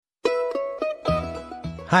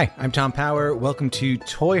Hi, I'm Tom Power. Welcome to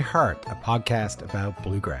Toy Heart, a podcast about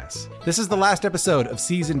bluegrass. This is the last episode of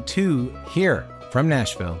Season 2. Here from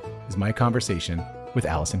Nashville is my conversation with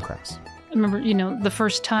Alison Krauss. I remember, the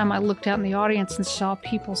first time I looked out in the audience and saw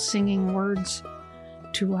people singing words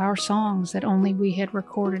to our songs that only we had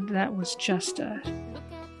recorded. That was just a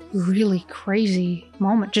really crazy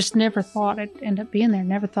moment. Just never thought it'd end up being there.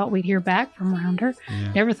 Never thought we'd hear back from Rounder.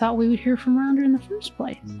 Yeah. Never thought we would hear from Rounder in the first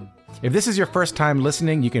place. If this is your first time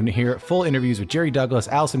listening, you can hear full interviews with Jerry Douglas,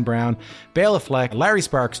 Alison Brown, Bela Fleck, Larry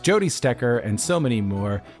Sparks, Jody Stecker, and so many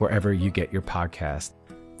more wherever you get your podcast.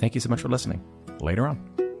 Thank you so much for listening. Later on.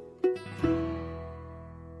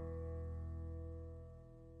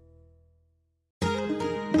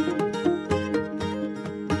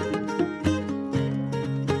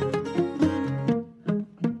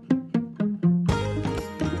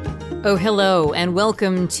 Oh, hello, and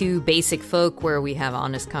welcome to Basic Folk, where we have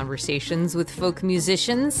honest conversations with folk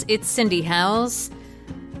musicians. It's Cindy Howes.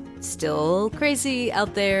 Still crazy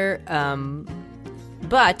out there,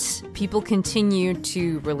 but people continue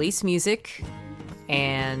to release music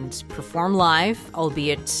and perform live,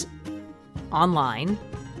 albeit online,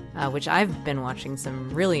 which I've been watching some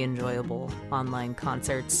really enjoyable online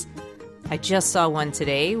concerts. I just saw one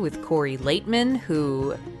today with Corey Laitman,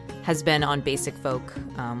 who has been on Basic Folk,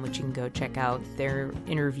 which you can go check out their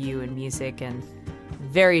interview and music, and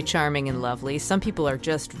very charming and lovely. Some people are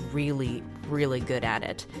just really, really good at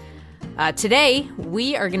it. Today,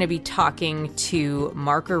 we are going to be talking to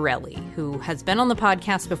Mark Erelli, who has been on the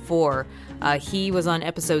podcast before. He was on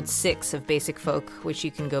episode 6 of Basic Folk, which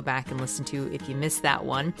you can go back and listen to if you missed that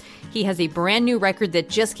one. He has a brand new record that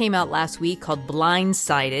just came out last week called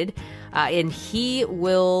Blindsided. And he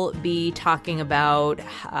will be talking about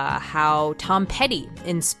how Tom Petty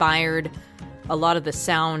inspired a lot of the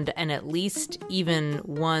sound and at least even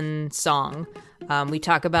one song. We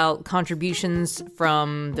talk about contributions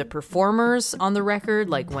from the performers on the record,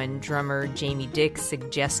 like when drummer Jamie Dix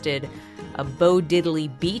suggested a Bo Diddley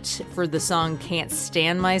beat for the song Can't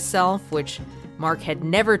Stand Myself, which Mark had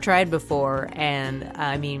never tried before. And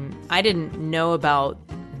I mean, I didn't know about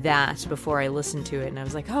that before I listened to it, and I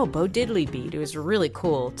was like, oh, Bo Diddley beat. It was really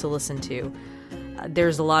cool to listen to.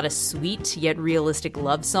 There's a lot of sweet yet realistic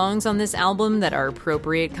love songs on this album that are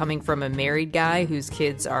appropriate, coming from a married guy whose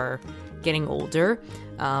kids are getting older.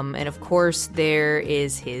 And of course, there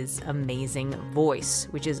is his amazing voice,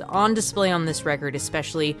 which is on display on this record,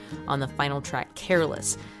 especially on the final track,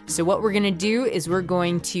 Careless. So what we're going to do is we're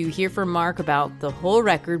going to hear from Mark about the whole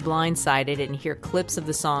record, Blindsided, and hear clips of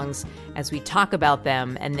the songs as we talk about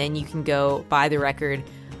them. And then you can go buy the record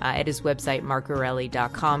at his website,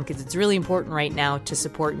 markerelli.com, because it's really important right now to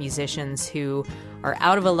support musicians who are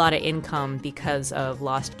out of a lot of income because of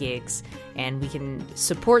lost gigs. And we can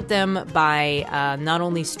support them by not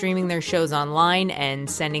only streaming their shows online and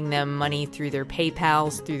sending them money through their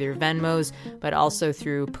PayPals, through their Venmos, but also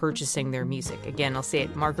through purchasing their music. Again, I'll say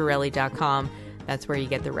it, markerelli.com. That's where you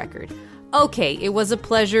get the record. Okay, it was a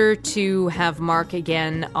pleasure to have Mark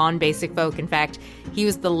again on Basic Folk. In fact, he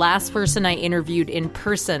was the last person I interviewed in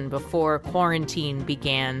person before quarantine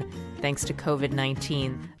began, thanks to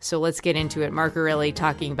COVID-19. So let's get into it. Mark Erelli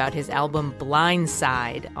talking about his album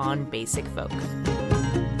Blindside on Basic Folk.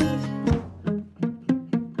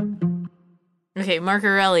 Okay, Mark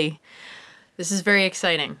Erelli, this is very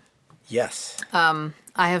exciting. Yes.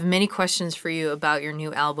 I have many questions for you about your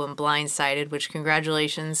new album, Blindsided, which,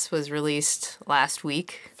 congratulations, was released last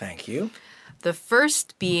week. Thank you. The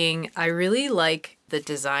first being, I really like the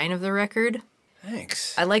design of the record.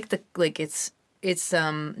 Thanks. I like it's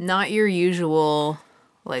not your usual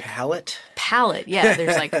palette. Yeah,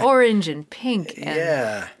 there's like orange and pink. And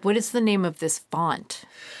yeah. What is the name of this font?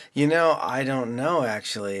 I don't know,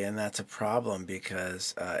 actually, and that's a problem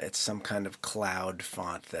because it's some kind of cloud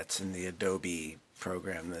font that's in the Adobe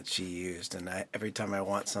program that she used, and every time I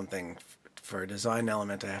want something for a design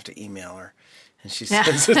element, I have to email her, and she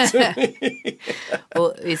sends it to me.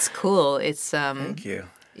 Well, it's cool. It's Thank you.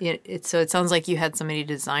 So it sounds like you had somebody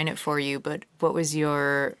design it for you, but what was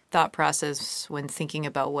your thought process when thinking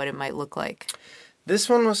about what it might look like? This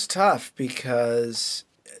one was tough because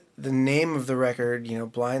the name of the record,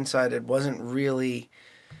 Blindsided, wasn't really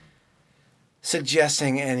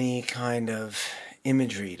suggesting any kind of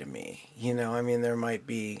imagery to me. There might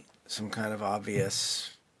be some kind of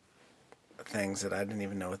obvious things that I didn't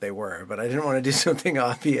even know what they were, but I didn't want to do something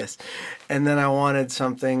obvious. And then I wanted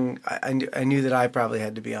something, I knew that I probably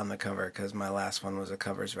had to be on the cover because my last one was a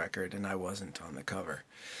covers record and I wasn't on the cover.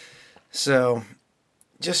 So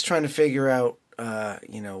just trying to figure out,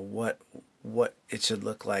 what it should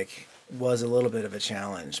look like was a little bit of a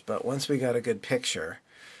challenge. But once we got a good picture,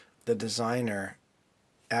 the designer,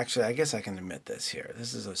 actually, I guess I can admit this here.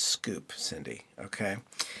 This is a scoop, Cindy, okay?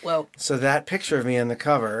 Well, So that picture of me on the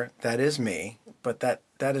cover, that is me, but that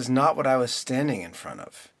is not what I was standing in front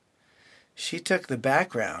of. She took the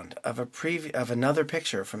background of of another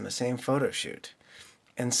picture from the same photo shoot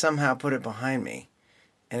and somehow put it behind me.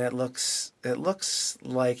 And it looks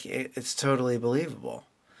like it's totally believable.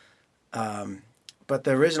 But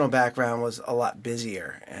the original background was a lot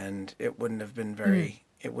busier, and it wouldn't have been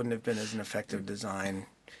it wouldn't have been as an effective design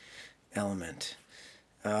element.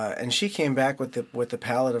 And she came back with the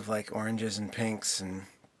palette of like oranges and pinks, and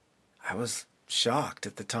I was shocked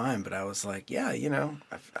at the time, but I was like, yeah,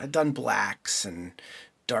 I've done blacks and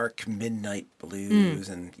dark midnight blues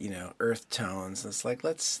and earth tones. It's like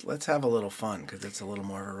let's have a little fun because it's a little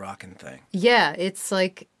more of a rockin' thing. yeah, it's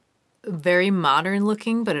like very modern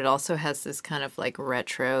looking, but it also has this kind of like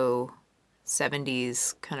retro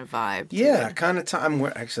 70s kind of vibe. Yeah, kind of. I'm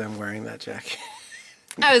wearing that jacket.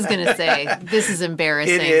 I was gonna say this is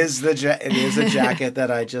embarrassing. It is a jacket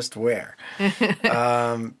that I just wear.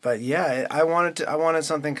 But yeah, I wanted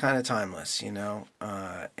something kind of timeless,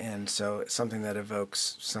 and so something that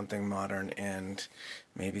evokes something modern and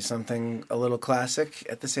maybe something a little classic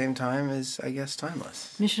at the same time is, I guess,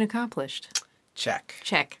 timeless. Mission accomplished.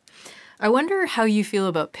 Check. I wonder how you feel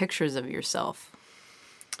about pictures of yourself.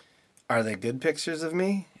 Are they good pictures of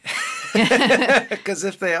me? Because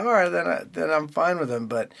if they are, then I'm fine with them.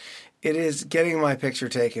 But it is getting my picture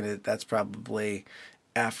taken. That's probably,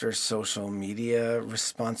 after social media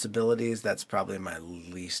responsibilities, that's probably my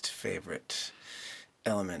least favorite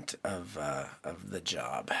element of the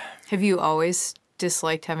job. Have you always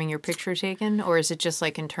disliked having your picture taken, or is it just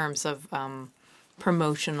like in terms of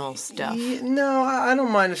promotional stuff? No, I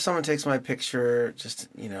don't mind if someone takes my picture, just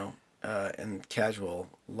in casual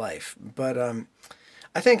life. But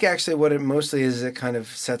I think actually what it mostly is, it kind of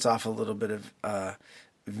sets off a little bit of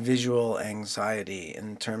visual anxiety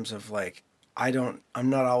in terms of like, I'm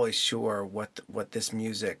not always sure what this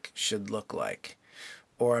music should look like,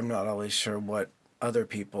 or I'm not always sure what other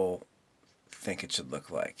people think it should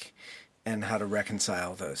look like, and how to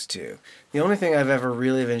reconcile those two. The only thing I've ever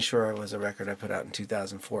really been sure of was a record I put out in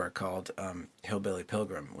 2004 called Hillbilly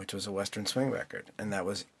Pilgrim, which was a Western swing record, and that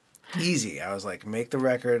was easy. I was like, make the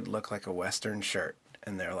record look like a Western shirt.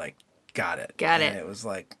 And they're like, got it. And it was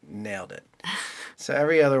like, nailed it. So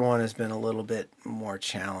every other one has been a little bit more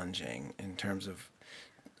challenging in terms of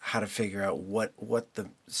how to figure out what the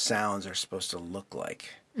sounds are supposed to look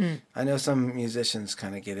like. I know some musicians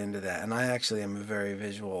kind of get into that. And I actually am a very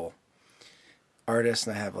visual artist,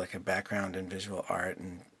 and I have like a background in visual art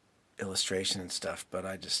and illustration and stuff. But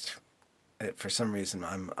for some reason,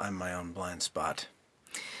 I'm my own blind spot.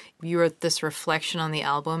 You wrote this reflection on the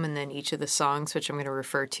album, and then each of the songs, which I'm going to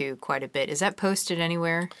refer to quite a bit. Is that posted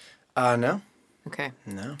anywhere? No. Okay.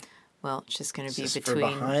 No. Well, it's just going to be just between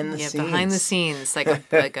behind the scenes. Behind the scenes.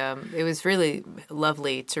 It was really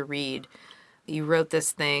lovely to read. You wrote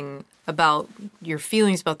this thing about your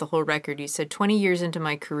feelings about the whole record. You said, 20 years into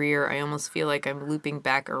my career, I almost feel like I'm looping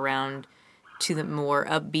back around to the more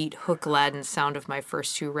upbeat, hook-laden sound of my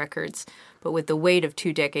first two records, but with the weight of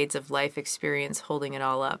 2 decades of life experience holding it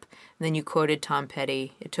all up. And then you quoted Tom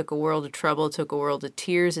Petty, "It took a world of trouble, it took a world of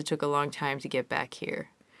tears, it took a long time to get back here."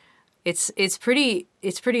 It's pretty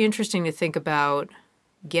interesting to think about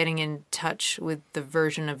getting in touch with the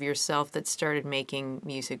version of yourself that started making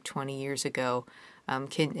music 20 years ago.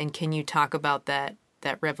 Can you talk about that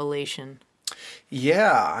revelation?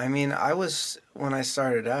 Yeah, I mean, when I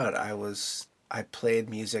started out, I played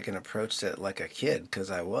music and approached it like a kid, because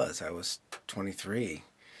I was 23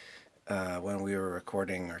 when we were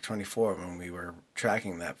recording, or 24 when we were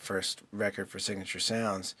tracking that first record for Signature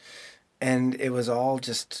Sounds. And it was all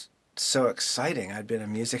just so exciting. I'd been a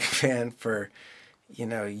music fan for,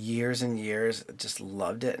 years and years, just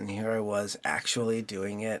loved it. And here I was actually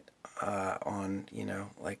doing it on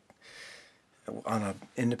an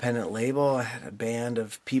independent label. I had a band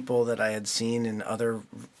of people that I had seen in other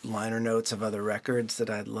liner notes of other records that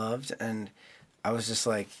I'd loved, and I was just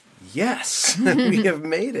like, yes, we have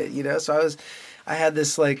made it, So I had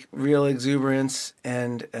this like real exuberance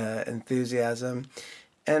and enthusiasm,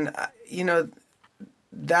 and I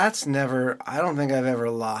don't think I've ever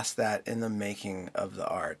lost that in the making of the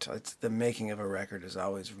art. The making of a record is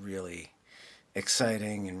always really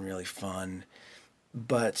exciting and really fun.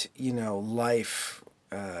 But, life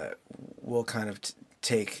will kind of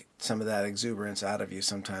take some of that exuberance out of you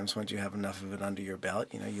sometimes once you have enough of it under your belt.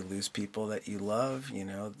 You lose people that you love, you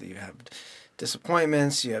have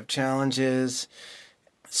disappointments, you have challenges.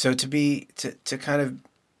 So to kind of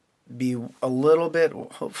be a little bit,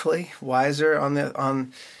 hopefully, wiser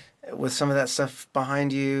on with some of that stuff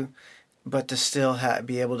behind you, but to still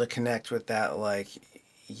be able to connect with that like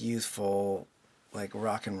youthful, like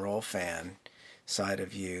rock and roll fan side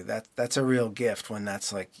of you. That's a real gift when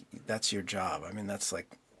that's your job. I mean, that's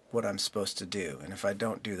like what I'm supposed to do. And if I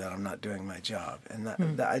don't do that, I'm not doing my job. And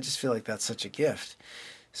that I just feel like that's such a gift.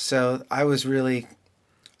 So I really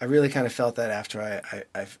kind of felt that after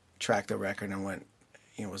I tracked the record and went,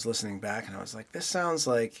 was listening back, and I was like, this sounds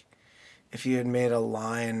like if you had made a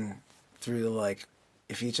line through like,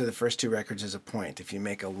 if each of the first 2 records is a point, if you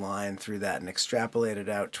make a line through that and extrapolate it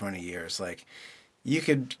out 20 years, like you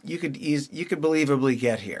could believably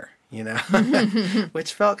get here,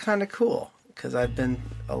 which felt kind of cool because I've been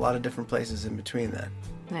a lot of different places in between that.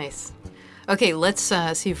 Nice. Okay, let's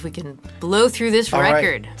see if we can blow through this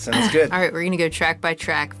record. Right. Sounds good. All right, we're going to go track by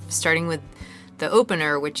track, starting with the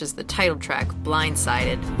opener, which is the title track,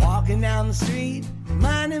 Blindsided. Walking down the street,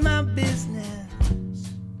 minding my business.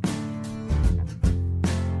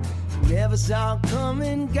 Never saw it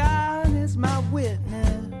coming, God is my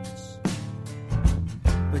witness.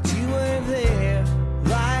 But you were there,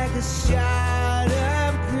 like a shot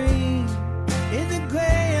of green in the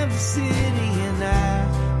gray of the city, and I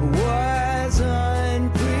was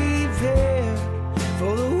unprepared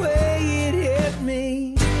for the way it hit me.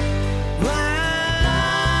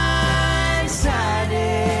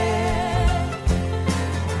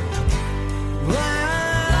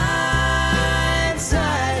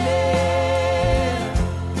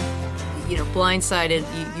 Blindsided,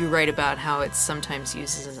 you write about how it's sometimes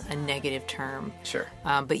used as a negative term. Sure.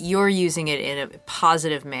 But you're using it in a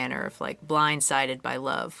positive manner of like blindsided by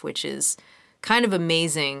love, which is kind of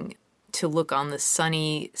amazing to look on the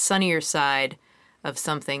sunnier side of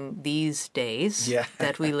something these days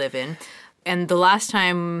that we live in. And the last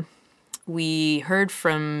time we heard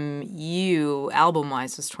from you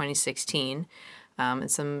album-wise was 2016,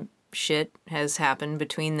 and some shit has happened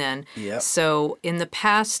between then. Yep. So in the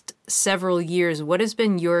past several years, what has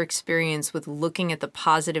been your experience with looking at the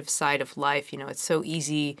positive side of life? It's so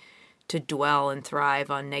easy to dwell and thrive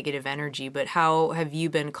on negative energy, but how have you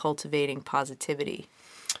been cultivating positivity?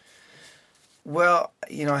 Well,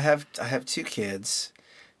 I have 2 kids,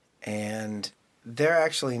 and they're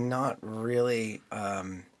actually not really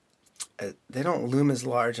they don't loom as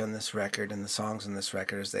large on this record and the songs on this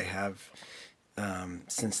record as they have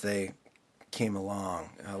since they came along.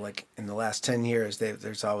 Like in the last 10 years, they've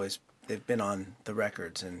been on the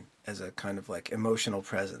records and as a kind of like emotional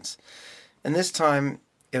presence. And this time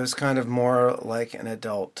it was kind of more like an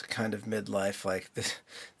adult kind of midlife, like this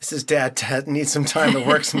is dad needs some time to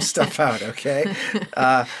work some stuff out, okay?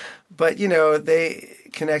 But they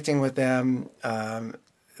connecting with them,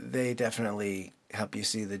 they definitely help you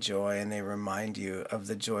see the joy, and they remind you of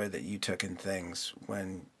the joy that you took in things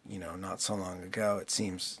when, not so long ago, it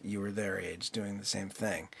seems you were their age doing the same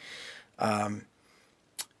thing.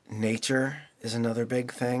 Nature is another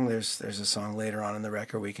big thing. There's a song later on in the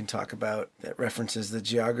record we can talk about that references the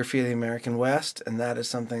geography of the American West, and that is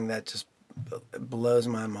something that just blows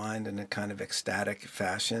my mind in a kind of ecstatic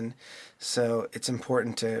fashion. So it's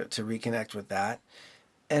important to reconnect with that.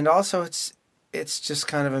 And also it's just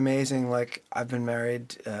kind of amazing. Like, I've been married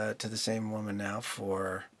to the same woman now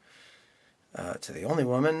to the only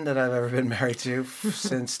woman that I've ever been married to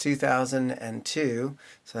since 2002.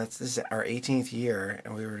 So this is our 18th year,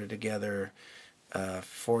 and we were together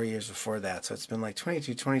 4 years before that. So it's been like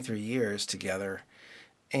 22, 23 years together.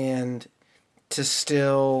 And to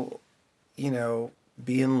still,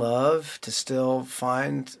 be in love, to still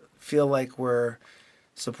feel like we're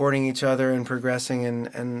supporting each other and progressing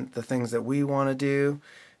and the things that we want to do,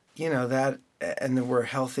 that, and that we're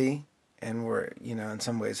healthy. And we're, in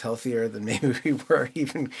some ways healthier than maybe we were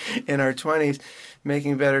even in our 20s,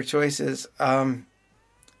 making better choices.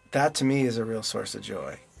 That to me is a real source of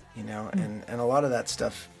joy, and a lot of that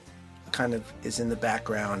stuff kind of is in the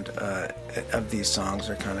background of these songs,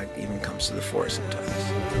 or kind of even comes to the fore sometimes.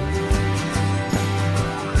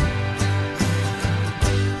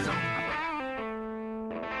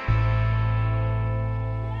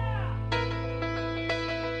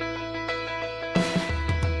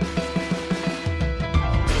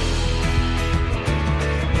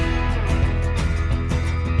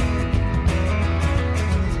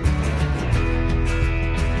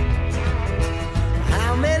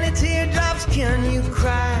 Can you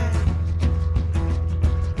cry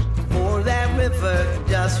before that river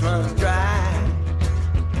just runs dry?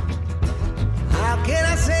 How can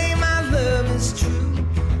I say my love is true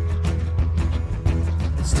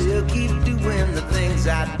and still keep doing the things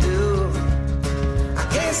I do? I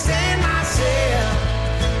can't stand myself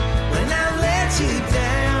when I let you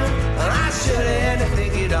down. I should have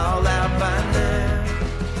figured all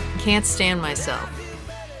Can't Stand Myself.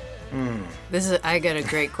 I got a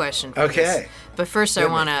great question for Okay. this. But first I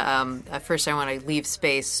Good want to leave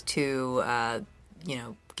space to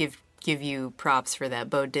give you props for that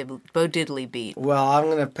Bo Diddley beat. Well, I'm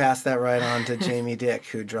going to pass that right on to Jamie Dick,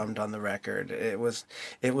 who drummed on the record. It was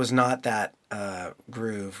not that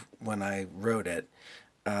groove when I wrote it,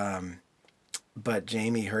 but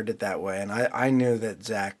Jamie heard it that way, and I knew that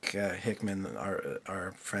Zach Hickman,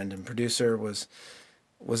 our friend and producer, was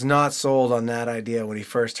not sold on that idea when he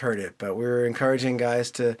first heard it. But we were encouraging guys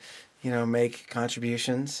to, make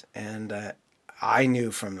contributions, and I knew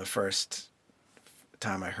from the first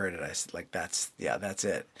time I heard it, I said, like, that's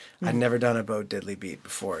it. I'd never done a Bo Diddley beat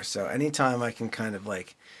before, so anytime I can kind of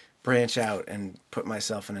like branch out and put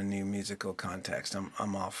myself in a new musical context,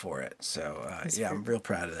 I'm all for it. So I'm real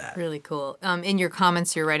proud of that. Really cool. In your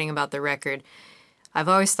comments you're writing about the record, I've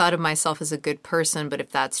always thought of myself as a good person, but if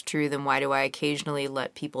that's true, then why do I occasionally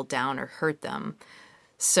let people down or hurt them?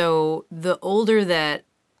 So the older that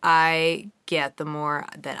I get, the more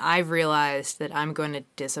that I've realized that I'm going to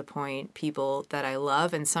disappoint people that I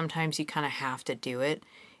love, and sometimes you kind of have to do it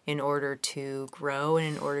in order to grow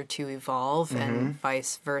and in order to evolve, and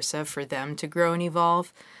vice versa for them to grow and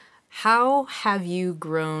evolve. How have you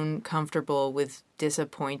grown comfortable with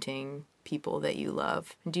disappointing people that you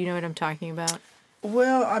love? Do you know what I'm talking about?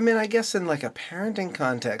 Well, I mean, I guess in like a parenting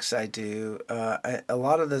context, I do. A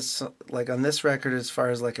lot of this, like on this record, as far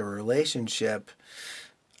as like a relationship,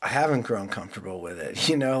 I haven't grown comfortable with it.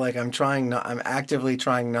 Like I'm actively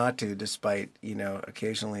trying not to, despite,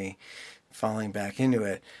 occasionally falling back into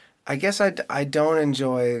it. I guess I don't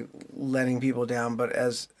enjoy letting people down, but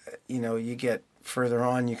as, you get further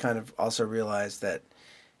on, you kind of also realize that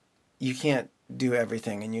you can't do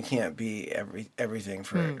everything and you can't be everything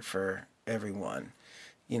for everyone.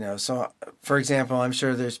 So for example, I'm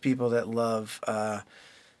sure there's people that love, my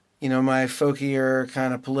folkier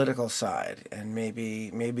kind of political side, and maybe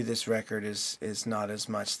this record is not as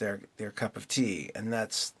much their cup of tea, and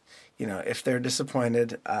that's, if they're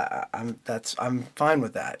disappointed, I'm fine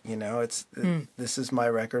with that. This is my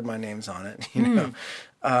record, my name's on it.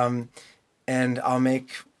 And I'll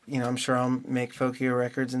make, I'm sure I'll make folkier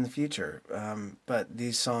records in the future, but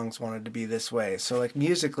these songs wanted to be this way. So like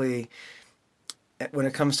musically, when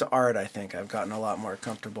it comes to art, I think I've gotten a lot more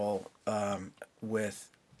comfortable with,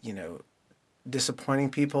 disappointing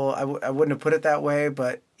people. I wouldn't have put it that way,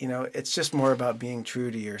 but, it's just more about being true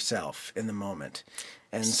to yourself in the moment.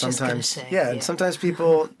 And sometimes, and sometimes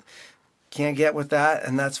people can't get with that,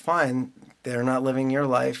 and that's fine. They're not living your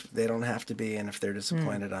life. They don't have to be, and if they're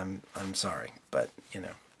disappointed, I'm sorry. But,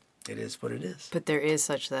 it is what it is. But there is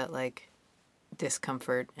such that, like,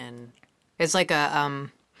 discomfort, and it's like a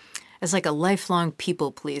lifelong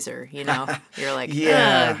people pleaser, You're like, you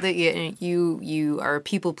are a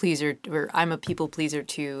people pleaser, or I'm a people pleaser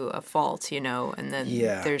to a fault, and then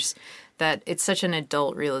there's that. It's such an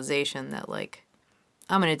adult realization that, like,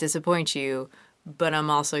 I'm going to disappoint you, but I'm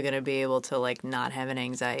also going to be able to, like, not have an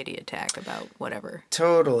anxiety attack about whatever.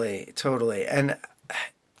 Totally. And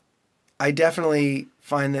I definitely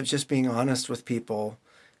find that just being honest with people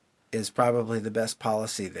is probably the best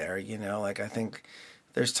policy there, Like, I think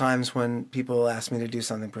there's times when people ask me to do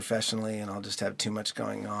something professionally and I'll just have too much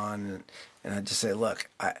going on, and I just say, look,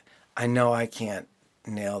 I know I can't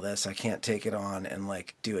nail this. I can't take it on and,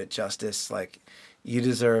 like, do it justice. Like, you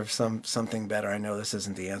deserve something better. I know this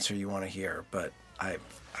isn't the answer you want to hear, but I'm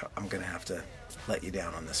going to have to let you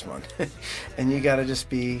down on this one. And you got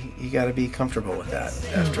to be comfortable with that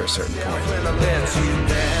after a certain point. When I let you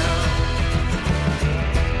down.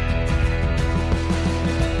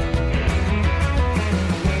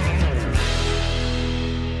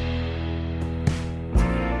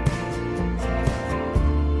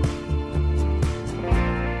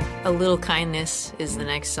 A Little Kindness is the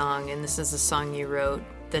next song, and this is a song you wrote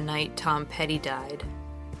the night Tom Petty died,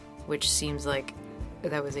 which seems like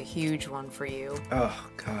that was a huge one for you. Oh,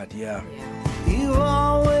 God, yeah. You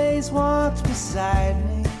always walked beside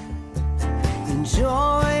me, in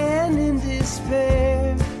joy and in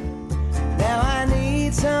despair. Now I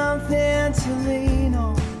need something to lean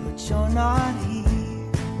on, but you're not here.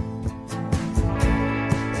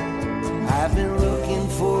 I've been looking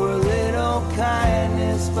for a little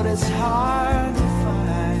kindness, but it's hard to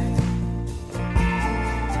find.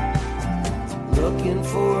 Looking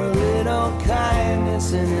for a little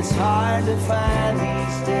kindness, and it's hard to find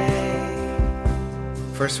these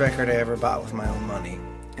days. First record I ever bought with my own money.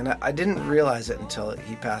 And I didn't realize it until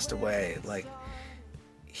he passed away. Like,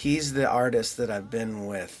 he's the artist that I've been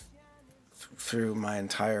with through my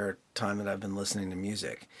entire time that I've been listening to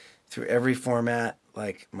music. Through every format,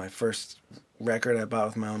 like my first record I bought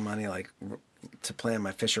with my own money, like to play on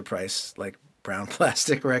my Fisher-Price, like brown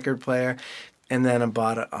plastic record player. And then I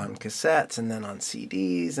bought it on cassettes and then on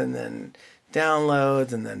CDs and then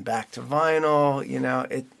downloads and then back to vinyl. You know,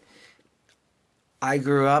 I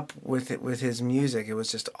grew up with it, with his music. It was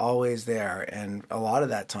just always there. And a lot of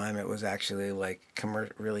that time it was actually like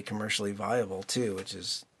really commercially viable too, which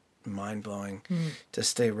is mind-blowing to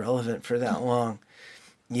stay relevant for that long.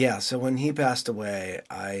 Yeah, so when he passed away,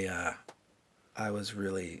 I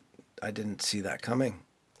didn't see that coming.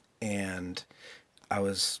 And I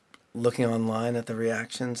was looking online at the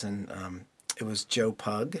reactions, and it was Joe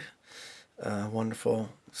Pug, a wonderful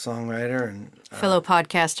songwriter and fellow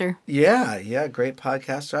podcaster. Yeah, great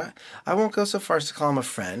podcaster. I won't go so far as to call him a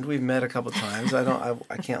friend. We've met a couple times. I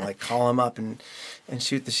can't like call him up and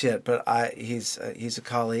shoot the shit. But he's a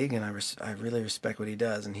colleague, and I really respect what he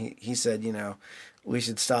does. And he said, you know, we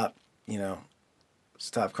should stop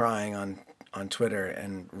crying on Twitter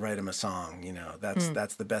and write him a song. You know,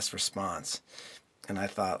 that's the best response. And I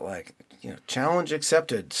thought, like, you know, challenge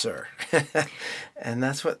accepted, sir. And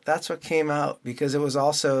that's what came out, because it was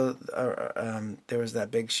also there was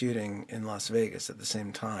that big shooting in Las Vegas at the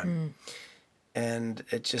same time, and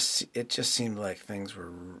it just seemed like things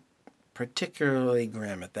were particularly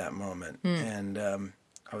grim at that moment, and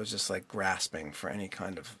I was just like grasping for any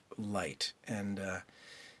kind of light, and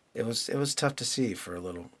it was tough to see for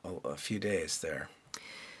a few days there.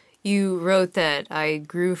 You wrote that I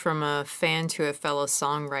grew from a fan to a fellow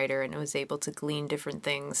songwriter and was able to glean different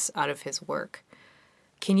things out of his work.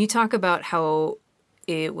 Can you talk about how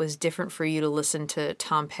it was different for you to listen to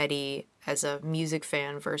Tom Petty as a music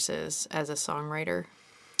fan versus as a songwriter?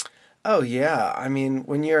 Oh, yeah. I mean,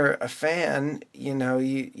 when you're a fan, you know,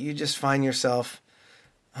 you just find yourself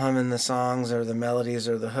humming the songs or the melodies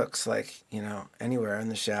or the hooks, like, you know, anywhere, in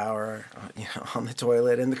the shower, you know, on the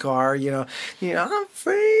toilet, in the car, you know, I'm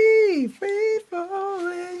free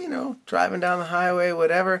falling, you know, driving down the highway,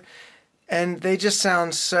 whatever. And they just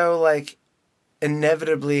sound so like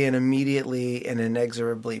inevitably and immediately and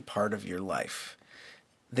inexorably part of your life.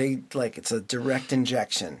 They like, it's a direct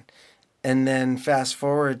injection. And then fast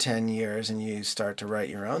forward 10 years and you start to write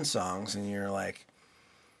your own songs and you're like,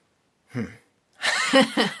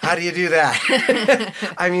 how do you do that?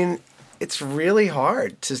 I mean, it's really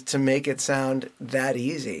hard to make it sound that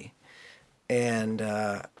easy. And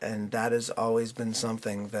that has always been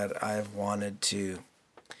something that I've wanted to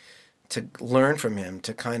learn from him,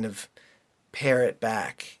 to kind of pare it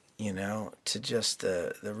back, you know, to just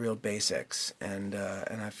the real basics. And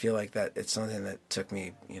I feel like that it's something that took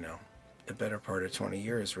me, you know, the better part of 20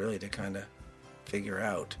 years really to kind of figure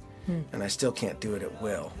out. And I still can't do it at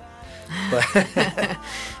will.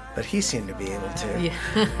 But he seemed to be able to. Yeah.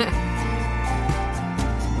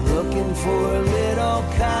 Looking for a little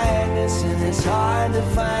kindness, and it's hard to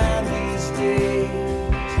find these days.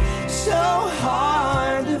 So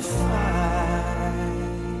hard to find.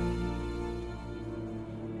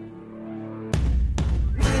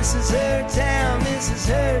 This is her town, this is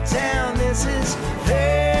her town, this is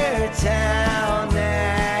her town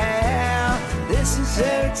now. This is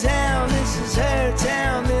her town, this is her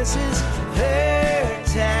town, this is her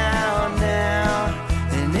town now.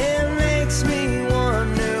 And it makes me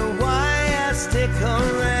wonder why I stick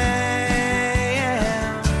around.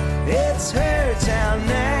 It's her town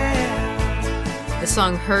now. The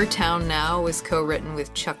song Her Town Now was co-written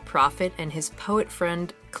with Chuck Prophet and his poet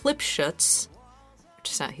friend Clipschutz.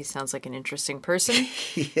 He sounds like an interesting person.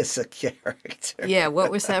 He is a character. Yeah, what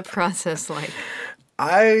was that process like?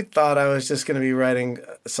 I thought I was just going to be writing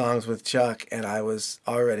songs with Chuck, and I was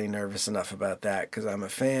already nervous enough about that because I'm a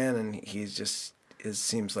fan, and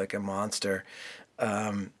seems like a monster.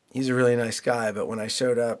 He's a really nice guy, but when I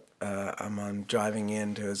showed up, I'm driving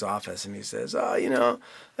into his office, and he says, "Oh, you know,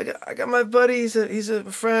 I got my buddy. He's a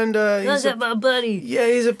friend. My buddy. Yeah,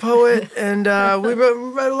 he's a poet, and we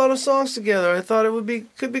write a lot of songs together. I thought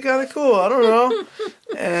could be kind of cool. I don't know."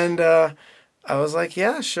 And I was like,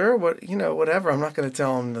 "Yeah, sure. Whatever. I'm not going to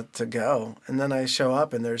tell him to go." And then I show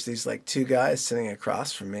up, and there's these like two guys sitting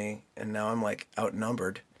across from me, and now I'm like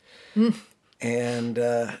outnumbered. And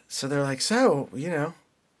so they're like, "So, you know,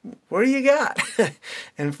 what do you got?"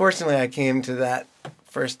 And fortunately, I came to that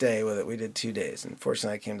first day with it. We did 2 days. And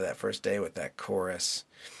fortunately, I came to that first day with that chorus.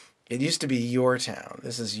 It used to be your town.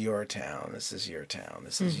 This is your town. This is your town.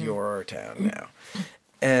 This is your town now.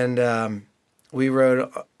 And we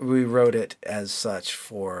wrote it as such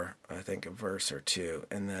for, I think, a verse or two.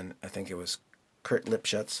 And then I think it was Kurt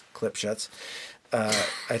Clipschutz,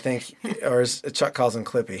 I think, or as Chuck calls him,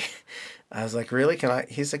 Clippy. I was like, really? Can I?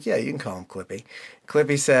 He's like, yeah, you can call him Clippy.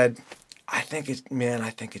 Clippy said, I think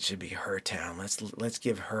it should be her town. Let's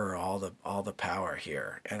give her all the power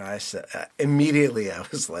here. And I said, immediately I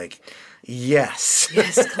was like, yes.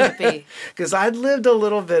 Yes, Clippy. Because I'd lived a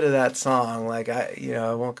little bit of that song. Like, I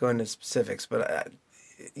won't go into specifics, but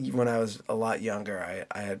when I was a lot younger,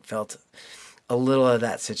 I had felt a little of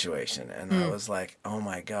that situation. And I was like, oh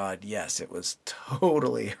my God, yes, it was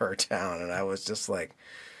totally her town. And I was just like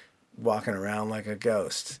walking around like a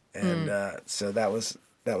ghost. And so that was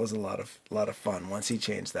a lot of fun. Once he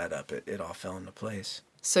changed that up, it all fell into place.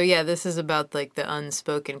 So yeah, this is about like the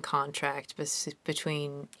unspoken contract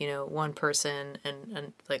between, one person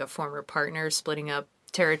and like a former partner, splitting up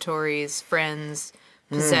territories, friends,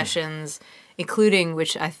 possessions, including,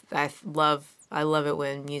 which I love. I love it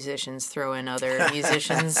when musicians throw in other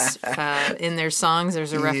musicians in their songs.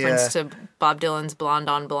 There's a reference to Bob Dylan's Blonde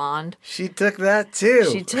on Blonde. She took that too.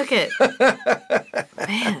 She took it.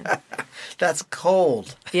 Man. That's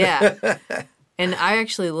cold. Yeah. And I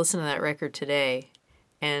actually listened to that record today.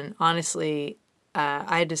 And honestly,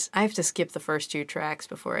 I have to skip the first 2 tracks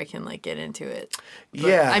before I can like get into it. But,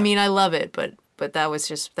 yeah. I mean, I love it, but that was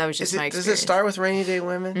just my experience. Does it start with Rainy Day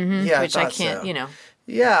Women? Mm-hmm, Yeah, which I can't, so.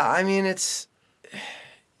 Yeah, I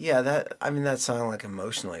mean that song like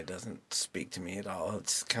emotionally doesn't speak to me at all.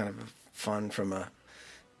 It's kind of fun from a,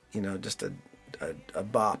 just a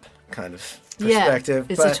bop kind of perspective.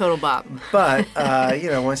 Yeah, it's a total bop. But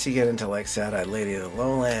once you get into like Sad Eyed Lady of the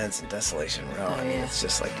Lowlands and Desolation Row, I mean, it's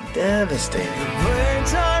just like devastating. The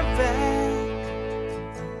birds are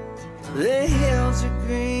back, the hills are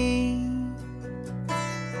green.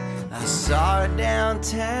 I saw her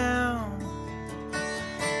downtown,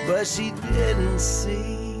 but she didn't see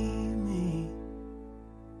me.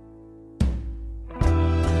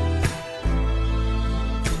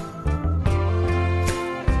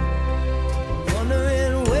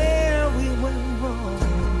 Wondering where we went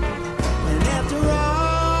wrong. And after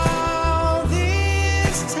all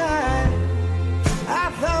this time, I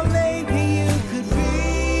thought maybe you could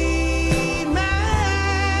read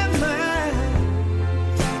my mind.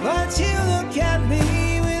 But you look at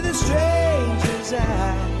me with a stranger's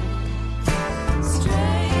eye.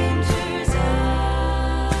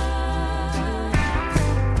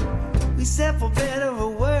 We said for better or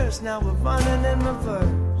worse, now we're running in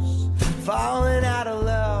reverse, falling out of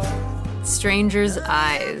love. Stranger's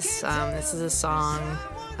Eyes. This is a song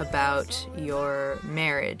about your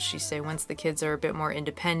marriage. You say once the kids are a bit more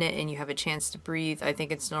independent and you have a chance to breathe, I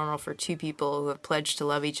think it's normal for 2 people who have pledged to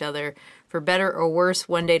love each other, for better or worse,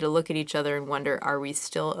 one day to look at each other and wonder, are we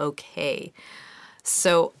still okay?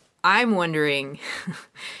 So I'm wondering,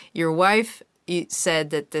 your wife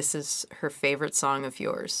said that this is her favorite song of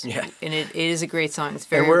yours. Yeah. And it is a great song. It's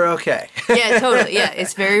very, And we're okay. Yeah, totally. Yeah,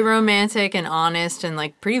 it's very romantic and honest and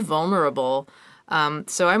like pretty vulnerable.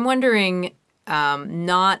 So I'm wondering,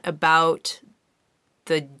 not about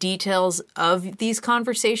the details of these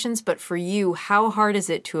conversations, but for you, how hard is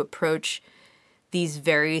it to approach these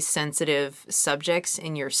very sensitive subjects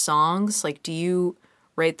in your songs? Like, do you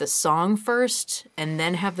write the song first and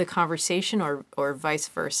then have the conversation, or vice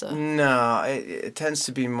versa? No, it tends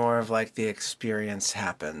to be more of like the experience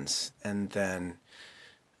happens and then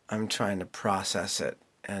I'm trying to process it.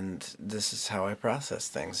 And this is how I process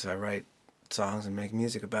things. I write songs and make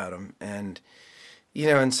music about them. And,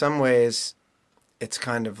 in some ways, it's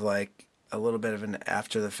kind of like a little bit of an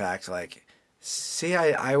after the fact, like, see,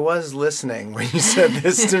 I was listening when you said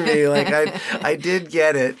this to me. Like, I did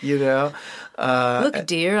get it, Look,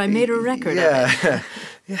 dear, I made a record of it.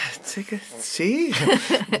 Yeah, take a see.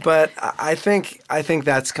 But I think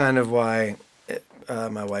that's kind of why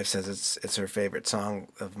my wife says it's her favorite song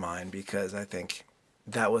of mine, because I think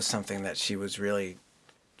that was something that she was really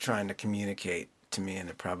trying to communicate to me, and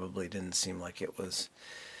it probably didn't seem like it was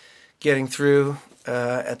getting through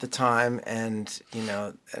at the time. And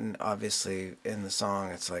and obviously in the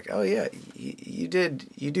song it's like, oh yeah, you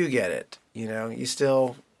do get it. You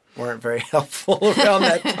still weren't very helpful around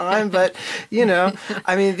that time, but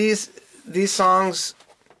I mean, these songs,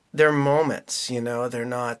 they're moments. They're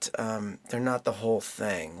not the whole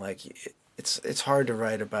thing. Like, it's hard to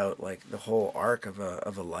write about like the whole arc of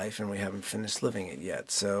a life, and we haven't finished living it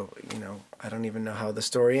yet. So I don't even know how the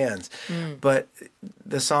story ends. But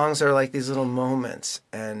the songs are like these little moments,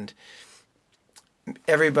 and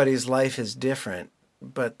everybody's life is different,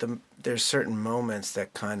 but there's certain moments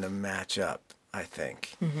that kind of match up, I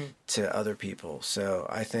think, to other people. So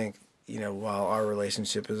I think, while our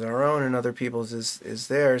relationship is our own and other people's is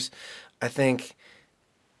theirs, I think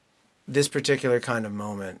this particular kind of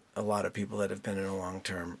moment, a lot of people that have been in a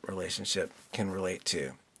long-term relationship can relate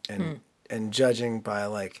to. And and judging by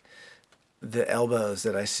like the elbows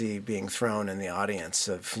that I see being thrown in the audience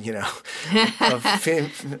of, you know,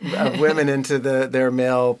 of women into their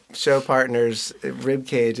male show partners' rib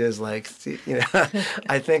cages, like, you know,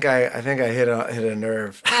 I think I hit a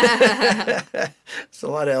nerve. It's a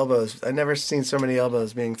lot of elbows. I've never seen so many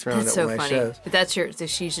elbows being thrown That's at so my funny. shows. But that's so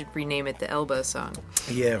she should rename it the Elbow Song.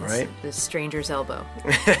 Yeah, right. The Stranger's Elbow.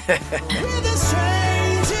 With a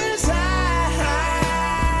stranger's eye.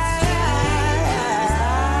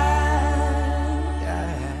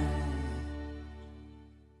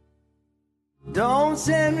 Don't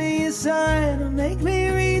send me a sign or make me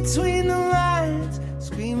read between the lines.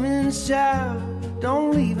 Scream and shout,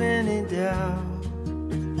 don't leave any doubt.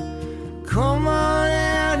 Come on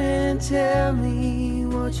out and tell me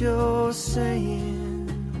what you're saying.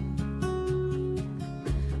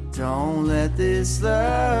 Don't let this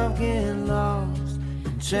love get lost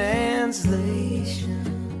in translation.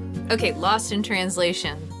 Okay, Lost in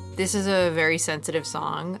Translation. This is a very sensitive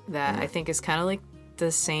song that I think is kind of like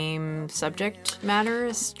the same subject matter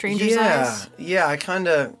as Stranger's Eyes. Yeah, I kind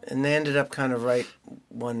of, and they ended up kind of right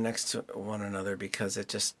one next to one another because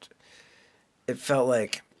it felt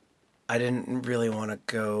like I didn't really want to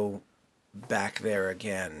go back there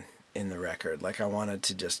again in the record. Like I wanted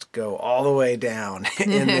to just go all the way down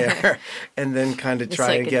in there and then kind of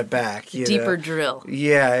try like to get back. You Deeper know? drill.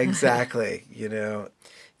 Yeah, exactly. You know,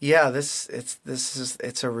 yeah, it's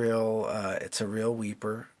a real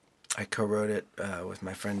weeper. I co-wrote it with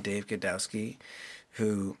my friend Dave Godowski,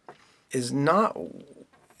 who is not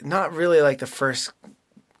really like the first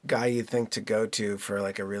guy you'd think to go to for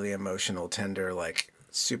like a really emotional, tender, like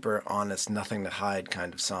super honest, nothing to hide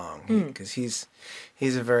kind of song. Because he's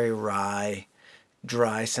a very wry,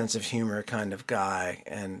 dry sense of humor kind of guy,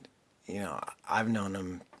 and you know I've known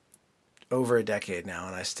him over a decade now,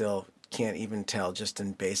 and I still can't even tell just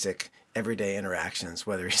in basic everyday interactions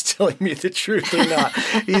whether he's telling me the truth or not.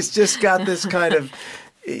 He's just got this kind of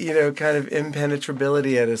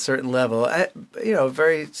impenetrability at a certain level. A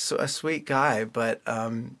sweet guy, but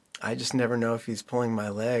I just never know if he's pulling my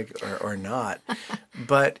leg or not.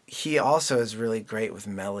 But he also is really great with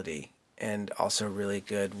melody and also really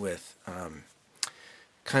good with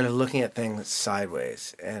kind of looking at things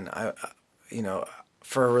sideways. And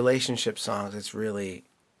for relationship songs,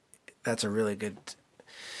 that's a really good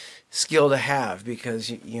skill to have, because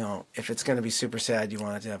you know if it's going to be super sad, you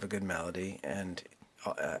want it to have a good melody, and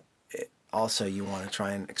also you want to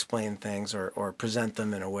try and explain things or present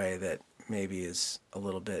them in a way that maybe is a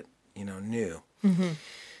little bit new. Mm-hmm.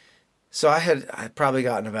 So I'd probably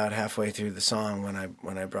gotten about halfway through the song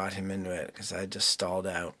when I brought him into it, because I just stalled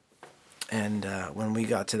out, and when we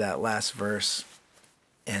got to that last verse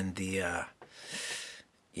and the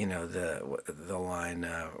line.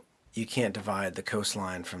 You can't divide the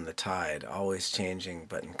coastline from the tide, always changing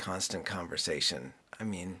but in constant conversation. I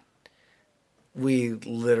mean, we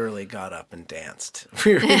literally got up and danced.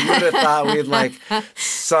 We would have thought we'd like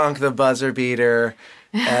sunk the buzzer beater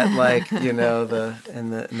at like, in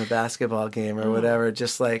the basketball game or whatever.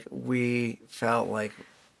 Just like we felt like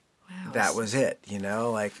that was it,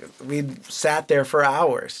 like we sat there for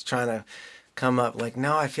hours trying to come up like,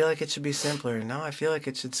 no, I feel like it should be simpler. No, I feel like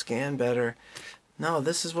it should scan better. No,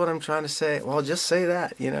 this is what I'm trying to say. Well, just say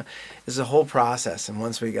that, It's a whole process. And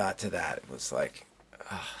once we got to that, it was like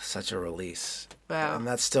such a release. Wow. And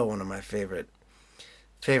that's still one of my favorite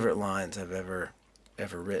lines I've ever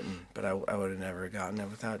written. But I would have never gotten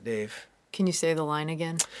it without Dave. Can you say the line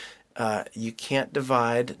again? You can't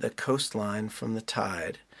divide the coastline from the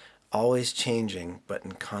tide, always changing, but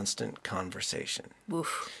in constant conversation.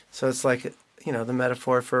 Oof. So it's like, the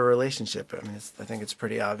metaphor for a relationship. I mean, I think it's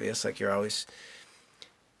pretty obvious. Like you're always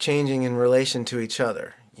changing in relation to each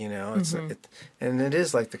other, It's and it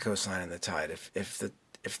is like the coastline and the tide. If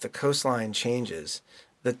the coastline changes,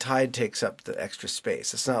 the tide takes up the extra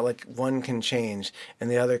space. It's not like one can change and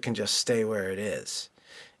the other can just stay where it is.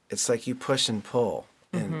 It's like you push and pull,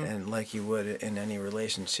 and like you would in any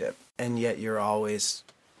relationship, and yet you're always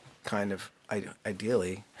kind of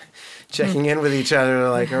ideally checking in with each other,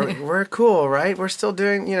 like we're cool, right? We're still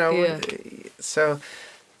doing, Yeah. So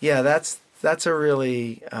yeah, that's a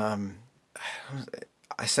really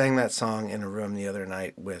I sang that song in a room the other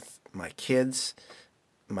night with my kids,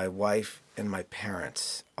 my wife, and my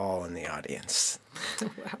parents all in the audience. Wow.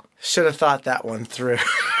 Should have thought that one through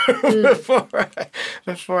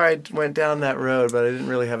before I went down that road, but I didn't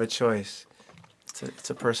really have a choice. It's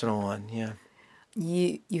a personal one, yeah.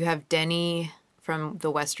 You have Denny from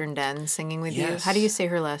the Western Den singing with you. Yes. How do you say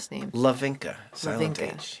her last name? Lavinka, silent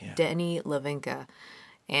Lavinka. H. Yeah. Denny Lavinka.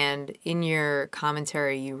 And in your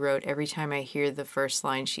commentary, you wrote, every time I hear the first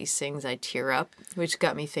line she sings, I tear up, which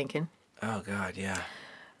got me thinking. Oh, God, yeah.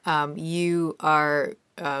 You are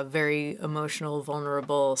a very emotional,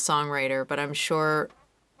 vulnerable songwriter, but I'm sure,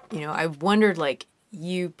 I've wondered, like,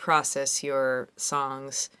 you process your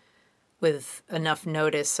songs with enough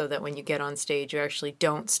notice so that when you get on stage, you actually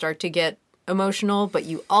don't start to get emotional, but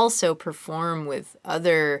you also perform with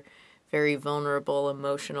other very vulnerable,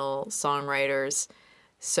 emotional songwriters.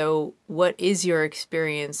 So what is your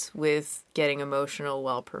experience with getting emotional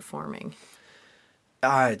while performing?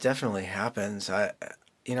 It definitely happens. I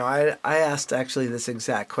asked actually this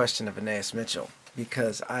exact question of Anais Mitchell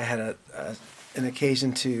because I had an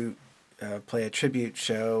occasion to play a tribute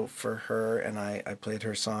show for her, and I played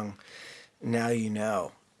her song, Now You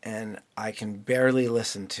Know, and I can barely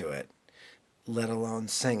listen to it, let alone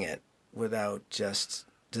sing it, without just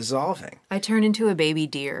dissolving. I turn into a baby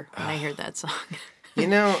deer when I hear that song.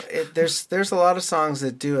 There's a lot of songs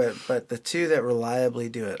that do it, but the two that reliably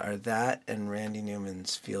do it are that and Randy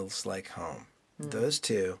Newman's Feels Like Home. Those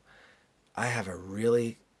two, I have a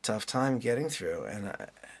really tough time getting through, and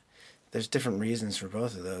there's different reasons for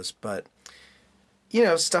both of those, but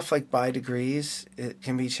stuff like By Degrees, it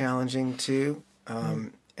can be challenging too,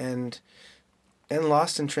 and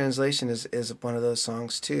Lost in Translation is one of those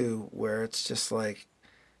songs too, where it's just like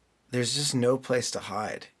there's just no place to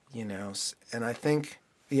hide, and I think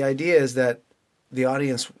the idea is that the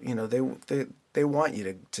audience, they want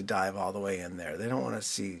you to dive all the way in there. They don't want to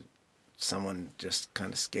see someone just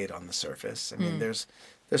kind of skate on the surface. I mean, there's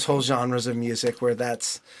whole genres of music where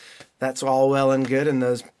that's all well and good, and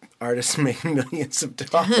those artists make millions of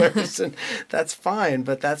dollars, and that's fine.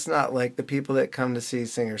 But that's not like the people that come to see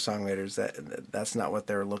singer-songwriters. That's not what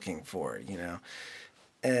they're looking for,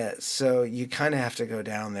 So you kind of have to go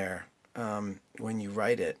down there when you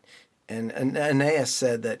write it. And Anais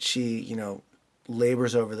said that she,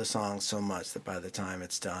 labors over the song so much that by the time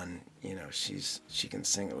it's done, she can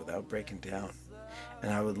sing it without breaking down.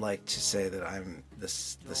 And I would like to say that I'm the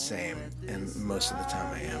same, and most of the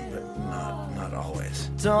time I am, but not always.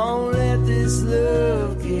 Don't let this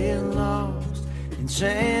love get lost in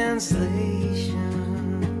translation.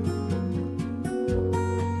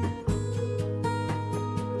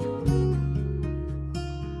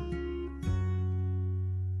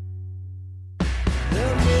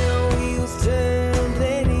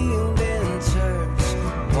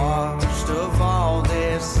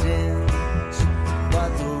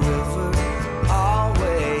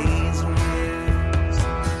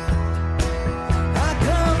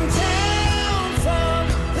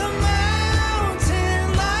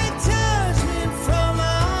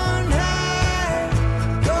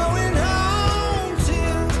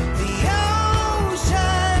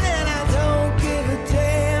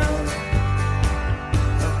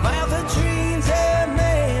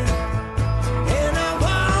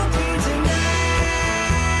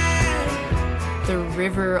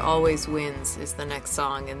 Always Wins is the next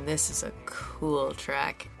song, and this is a cool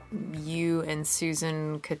track. You and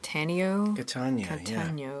Susan Cattaneo?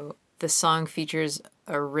 Cattaneo. The song features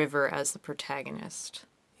a river as the protagonist.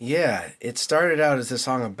 Yeah, it started out as a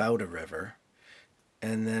song about a river,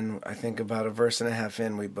 and then I think about a verse and a half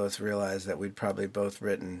in, we both realized that we'd probably both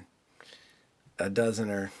written a dozen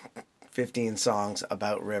or 15 songs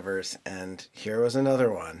about rivers, and here was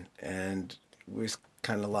another one, and we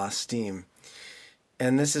kind of lost steam.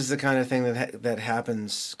 And this is the kind of thing that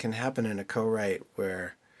can happen in a co-write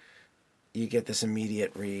where you get this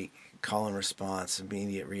immediate call and response,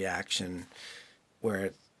 immediate reaction, where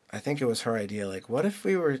I think it was her idea, like, what if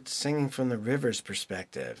we were singing from the river's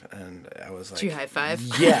perspective? And I was like... Did you high five?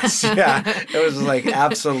 Yes, yeah. It was like,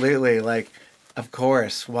 absolutely, like, of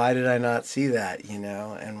course, why did I not see that,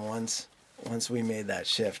 And once we made that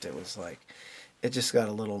shift, it was like, it just got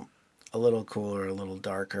a little cooler, a little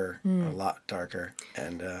darker, a lot darker,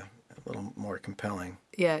 and a little more compelling.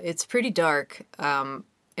 Yeah, it's pretty dark. And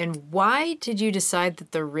why did you decide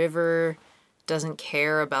that the river doesn't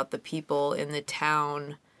care about the people in the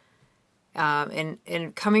town?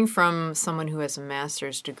 And coming from someone who has a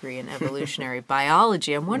master's degree in evolutionary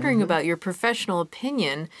biology, I'm wondering about your professional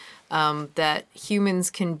opinion that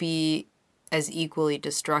humans can be as equally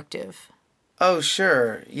destructive. Oh,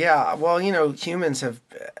 sure. Yeah. Well, humans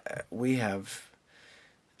we have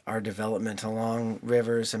our development along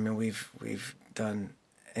rivers. I mean, we've done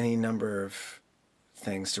any number of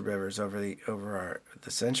things to rivers over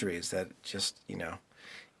the centuries that just,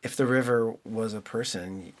 if the river was a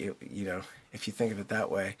person, if you think of it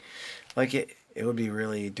that way, like it would be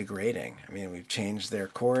really degrading. I mean, we've changed their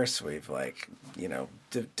course. We've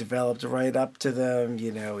developed right up to them.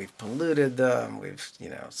 We've polluted them. We've,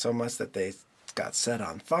 so much that they got set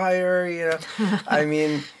on fire, I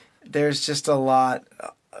mean, there's just a lot.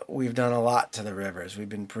 We've done a lot to the rivers. We've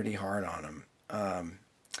been pretty hard on them.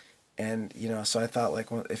 And, so I thought,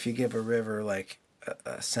 like, well, if you give a river, like,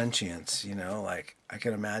 a sentience, like, I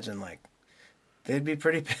could imagine, like, they'd be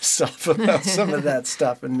pretty pissed off about some of that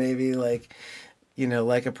stuff. And maybe, like,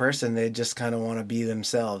 like a person, they just kind of want to be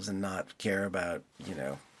themselves and not care about,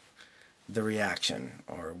 the reaction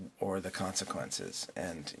or the consequences.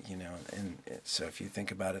 And, so if you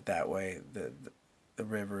think about it that way, the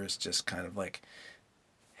river is just kind of like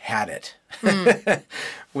had it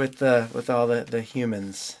with all the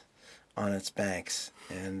humans on its banks.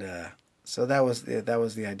 And so that was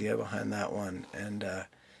the idea behind that one. And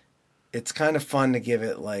it's kind of fun to give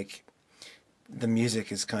it, like, the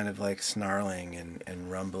music is kind of like snarling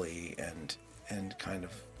and rumbly and kind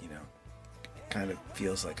of, kind of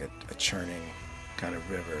feels like a churning kind of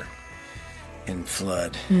river in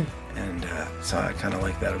flood. And so I kind of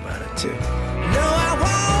like that about it too. No, I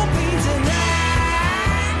won't be tonight.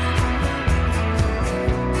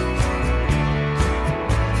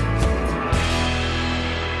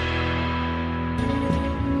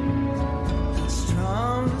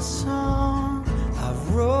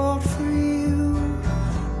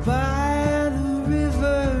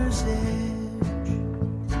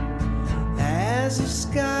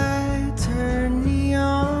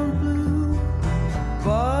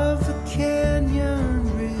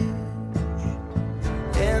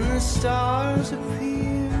 Stars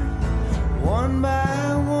appear one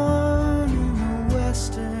by one in the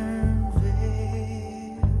western veil.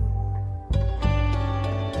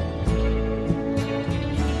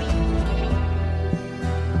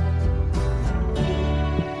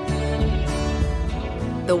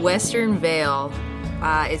 The Western Veil,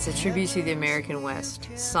 it's a tribute to the American West,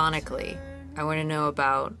 sonically. I want to know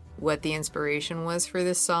about what the inspiration was for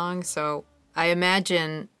this song. So I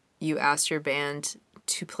imagine you asked your band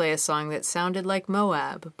to play a song that sounded like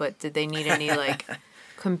Moab, but did they need any, like,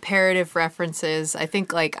 comparative references? I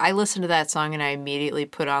think, like, I listened to that song and I immediately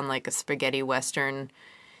put on, like, a spaghetti western.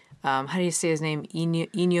 How do you say his name?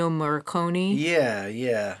 Ennio Morricone?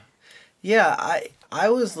 Yeah. I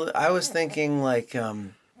was thinking, like,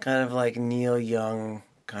 kind of like Neil Young,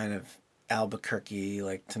 kind of Albuquerque,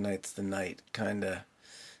 like Tonight's the Night, kind of,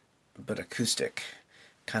 but acoustic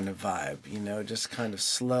kind of vibe, just kind of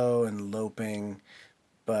slow and loping,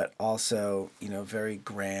 but also, very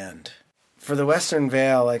grand. For the Western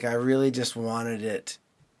Veil, like, I really just wanted it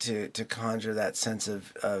to conjure that sense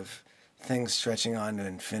of things stretching on to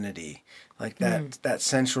infinity. Like that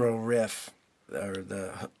central riff, or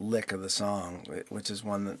the lick of the song, which is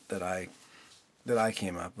one that I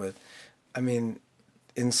came up with. I mean,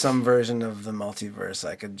 in some version of the multiverse,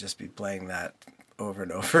 I could just be playing that over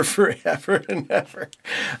and over forever and ever.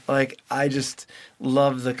 Like, I just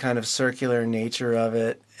love the kind of circular nature of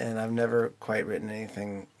it, and I've never quite written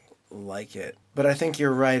anything like it. But I think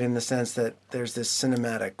you're right in the sense that there's this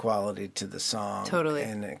cinematic quality to the song. Totally.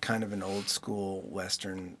 And a kind of an old school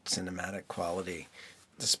Western cinematic quality.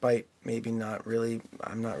 Despite maybe I'm not really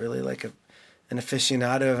like an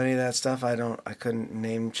aficionado of any of that stuff. I couldn't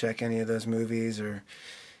name check any of those movies or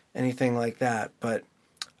anything like that. But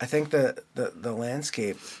I think the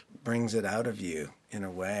landscape brings it out of you in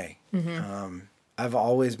a way. Mm-hmm. I've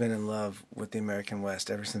always been in love with the American West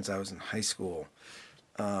ever since I was in high school,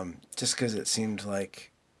 just because it seemed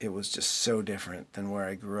like it was just so different than where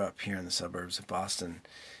I grew up here in the suburbs of Boston.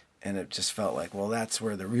 And it just felt like, well, that's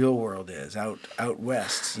where the real world is, out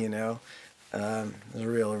west, There's a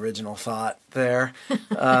real original thought there.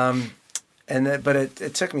 But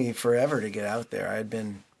it took me forever to get out there. I had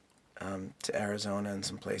been to Arizona and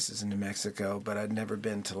some places in New Mexico, but I'd never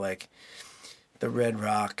been to, like, the Red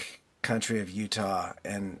Rock country of Utah,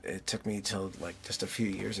 and it took me till, like, just a few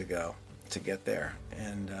years ago to get there.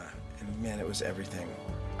 And man, it was everything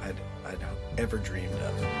I'd ever dreamed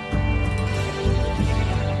of.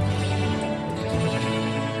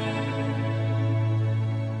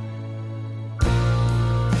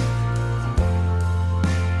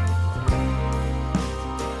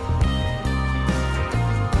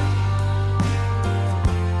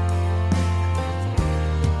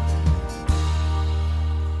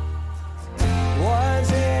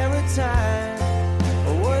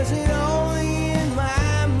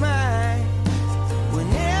 When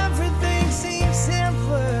everything seems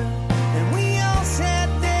simpler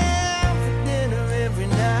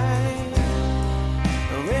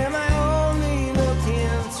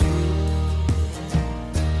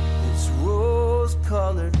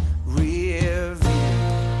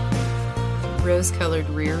Rose-Colored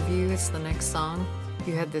Rear View is the next song.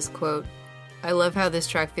 You had this quote, "I love how this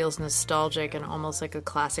track feels nostalgic and almost like a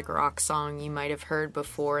classic rock song you might have heard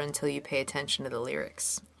before until you pay attention to the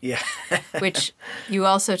lyrics." Yeah. Which you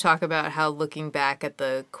also talk about how looking back at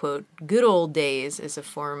the, quote, good old days is a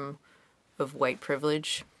form of white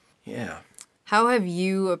privilege. Yeah. How have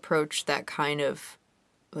you approached that kind of,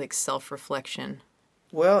 like, self-reflection?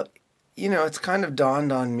 Well, it's kind of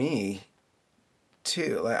dawned on me,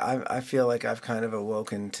 too. Like I feel like I've kind of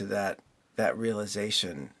awoken to that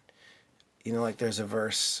realization. Like there's a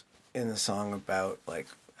verse in the song about, like,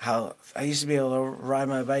 how I used to be able to ride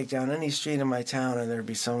my bike down any street in my town and there'd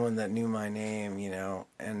be someone that knew my name,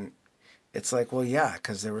 and it's like, well, yeah,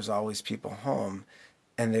 because there was always people home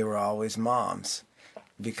and they were always moms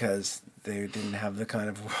because they didn't have the kind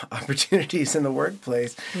of opportunities in the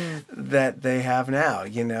workplace that they have now,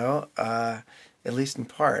 at least in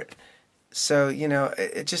part. So,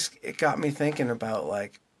 it got me thinking about,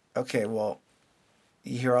 like, okay, well,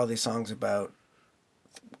 you hear all these songs about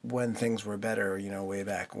when things were better, way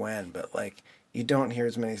back when, but, like, you don't hear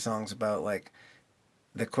as many songs about, like,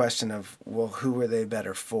 the question of, well, who were they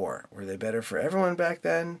better for? Were they better for everyone back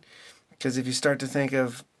then? Because if you start to think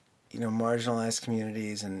of, marginalized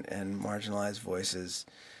communities and marginalized voices,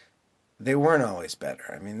 they weren't always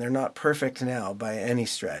better. I mean, they're not perfect now by any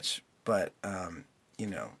stretch, but,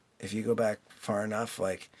 if you go back far enough,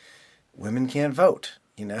 like, women can't vote,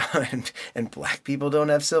 and black people don't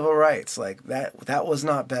have civil rights. Like, that was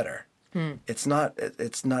not better. It's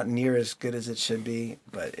not near as good as it should be,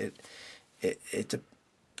 but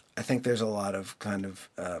I think there's a lot of kind of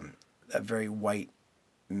a very white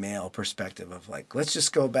male perspective of, like, let's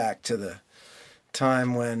just go back to the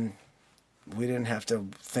time when we didn't have to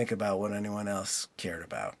think about what anyone else cared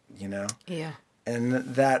about, Yeah. And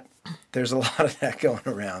that there's a lot of that going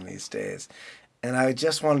around these days. And I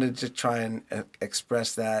just wanted to try and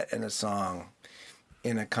express that in a song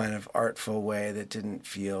in a kind of artful way that didn't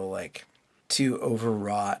feel like too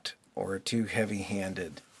overwrought or too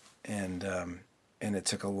heavy-handed. And it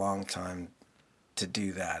took a long time to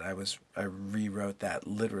do that. I rewrote that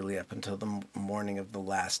literally up until the morning of the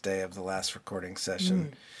last day of the last recording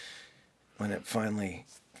session when it finally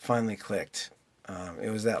clicked. It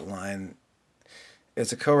was that line.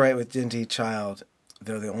 It's a co-write with Dinty Child,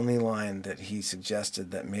 though the only line that he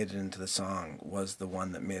suggested that made it into the song was the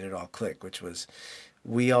one that made it all click, which was,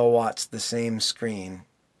 we all watched the same screen,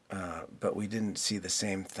 but we didn't see the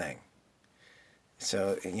same thing.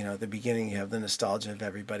 So, at the beginning you have the nostalgia of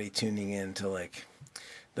everybody tuning in to, like,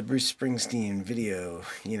 the Bruce Springsteen video,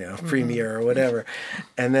 premiere or whatever.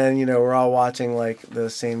 And then, we're all watching, like, the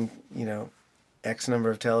same, X number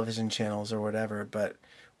of television channels or whatever, but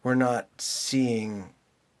we're not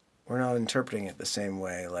interpreting it the same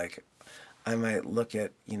way. Like, I might look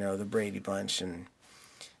at, the Brady Bunch and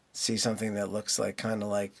see something that looks like kind of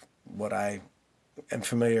like what I am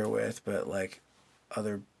familiar with, but, like,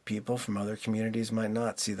 other people from other communities might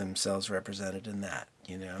not see themselves represented in that,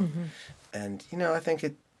 And, I think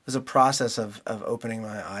it was a process of opening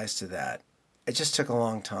my eyes to that. It just took a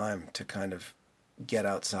long time to kind of get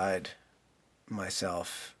outside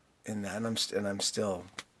myself in that, and I'm still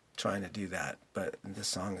trying to do that, but this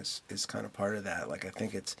song is kind of part of that. Like, I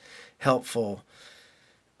think it's helpful,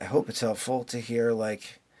 I hope it's helpful to hear,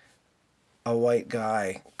 like, a white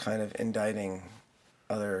guy kind of indicting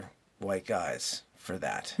other white guys for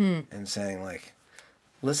that and saying, like,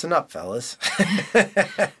 listen up, fellas.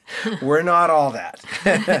 We're not all that.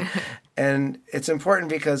 And it's important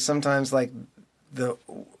because sometimes, like, the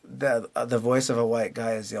voice of a white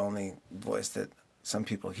guy is the only voice that some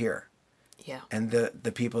people hear. Yeah. And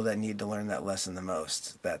the people that need to learn that lesson the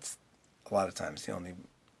most, that's a lot of times the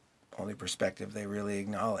only perspective they really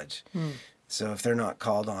acknowledge. So if they're not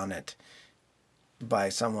called on it by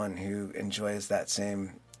someone who enjoys that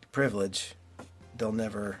same privilege,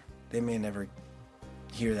 they may never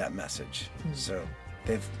hear that message. So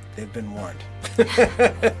they've been warned.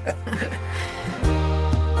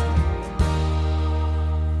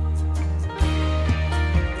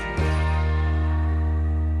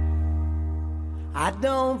 I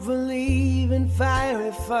don't believe in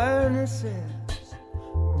fiery furnaces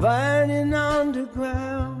burning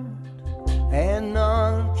underground, and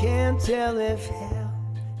none can tell if hell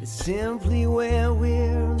is simply where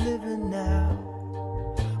we're living now.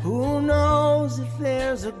 Who knows if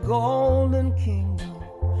there's a golden kingdom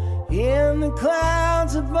in the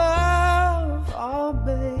clouds above? Oh,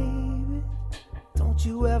 baby, don't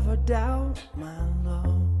you ever doubt my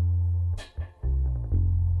love.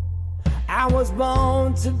 I was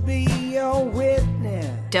born to be your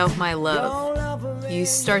witness. Doubt My Love. You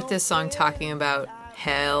start this song talking about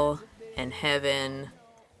hell and heaven,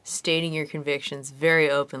 stating your convictions very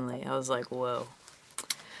openly. I was like, whoa.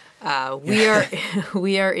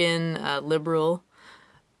 We are in liberal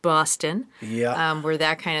Boston, where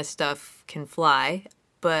that kind of stuff can fly.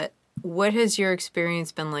 But what has your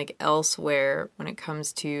experience been like elsewhere when it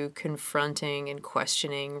comes to confronting and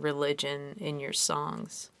questioning religion in your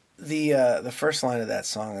songs? The first line of that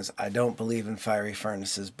song is, "I don't believe in fiery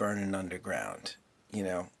furnaces burning underground." You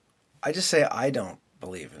know, I just say I don't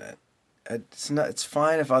believe in it. It's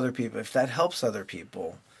fine if that helps other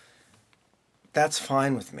people, that's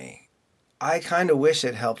fine with me. I kind of wish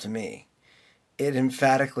it helped me. It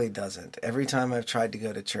emphatically doesn't. Every time I've tried to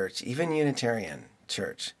go to church, even Unitarian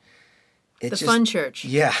church, fun church.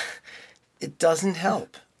 Yeah, it doesn't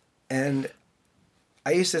help. And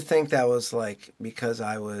I used to think that was like because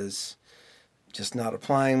I was just not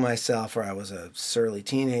applying myself, or I was a surly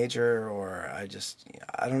teenager, or I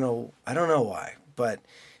don't know why, but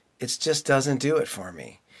it just doesn't do it for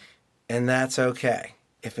me. And that's okay.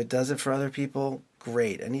 If it does it for other people,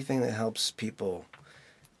 great. Anything that helps people,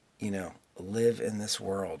 live in this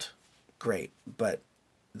world, great. But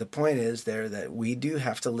the point is there that we do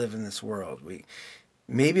have to live in this world.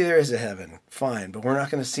 Maybe there is a heaven, fine, but we're not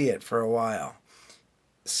going to see it for a while.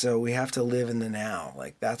 So we have to live in the now.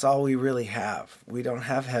 Like, that's all we really have. We don't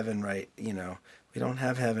have heaven, right? We don't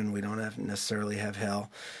have heaven. We don't necessarily have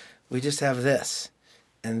hell. We just have this.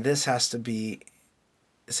 And this has to be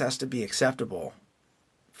acceptable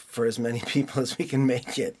for as many people as we can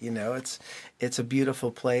make it. It's a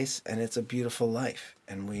beautiful place, and it's a beautiful life,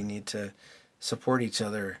 and we need to support each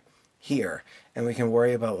other here, and we can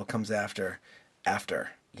worry about what comes after,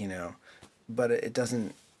 but it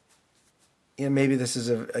doesn't, maybe this is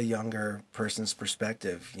a younger person's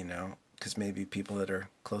perspective, because maybe people that are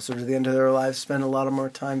closer to the end of their lives spend a lot more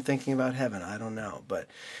time thinking about heaven. I don't know, but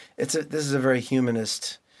this is a very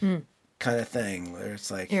humanist kind of thing where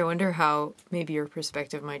it's like, I wonder how maybe your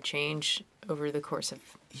perspective might change over the course of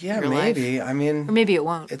your maybe life. I mean, or maybe it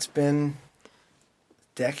won't. It's been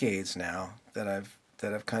decades now that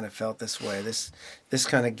I've kind of felt this way. This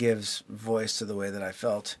kind of gives voice to the way that I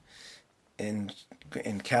felt in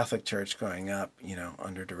Catholic church growing up,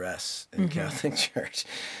 under duress in Catholic church.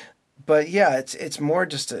 But yeah, it's more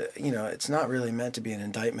just it's not really meant to be an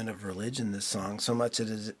indictment of religion, this song, so much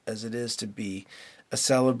as it is to be a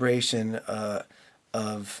celebration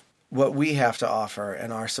of what we have to offer,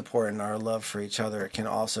 and our support and our love for each other. It can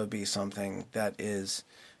also be something that is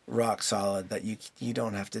rock solid, that you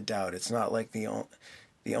don't have to doubt. It's not like the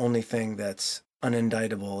only thing that's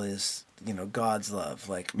unindictable is God's love.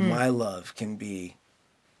 Like my love can be,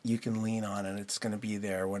 you can lean on, and it's going to be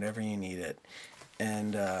there whenever you need it,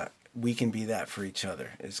 and we can be that for each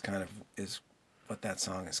other. Is what that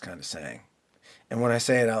song is kind of saying. And when I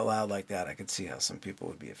say it out loud like that, I could see how some people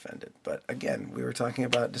would be offended. But again, we were talking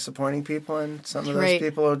about disappointing people, and some of those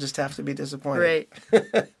people will just have to be disappointed.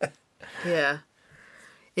 Right. Yeah.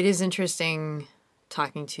 It is interesting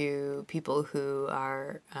talking to people who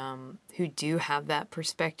are who do have that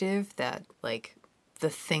perspective, that like the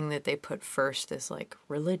thing that they put first is like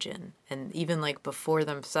religion, and even like before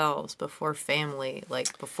themselves, before family,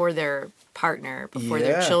 like before their partner, before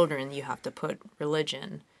their children, you have to put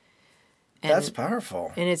religion. And that's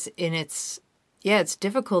powerful. And it's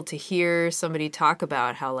difficult to hear somebody talk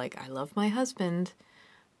about how like, I love my husband,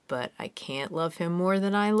 but I can't love him more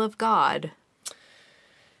than I love God.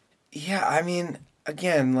 Yeah, I mean,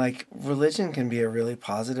 again, like, religion can be a really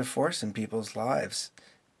positive force in people's lives.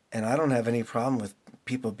 And I don't have any problem with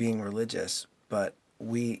people being religious, but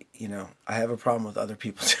I have a problem with other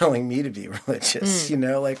people telling me to be religious.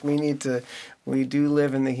 Like, we do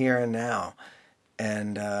live in the here and now.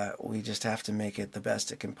 And we just have to make it the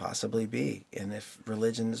best it can possibly be. And if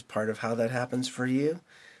religion is part of how that happens for you,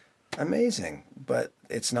 amazing. But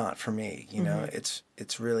it's not for me.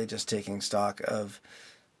 It's really just taking stock of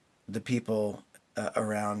the people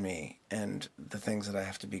around me and the things that I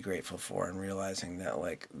have to be grateful for, and realizing that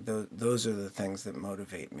like those are the things that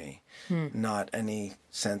motivate me, not any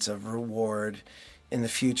sense of reward in the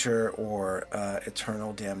future or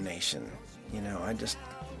eternal damnation.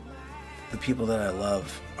 The people that I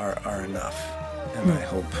love are enough, and I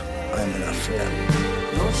hope I'm enough for them.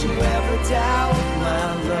 Don't you ever doubt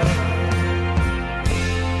my love.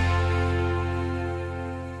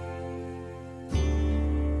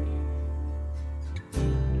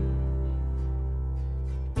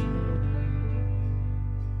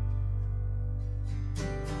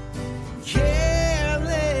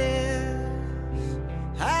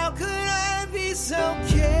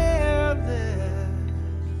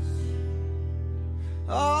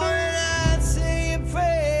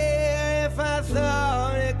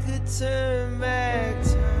 turn back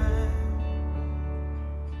time.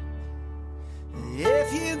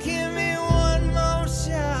 If you give me one more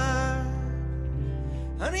shot,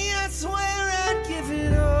 honey, I swear I'd give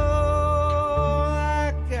it all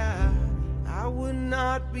I got. I would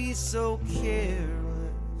not be so careless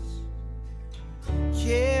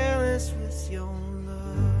with your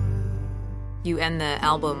love. You end the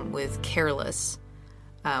album with Careless,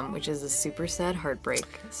 which is a super sad heartbreak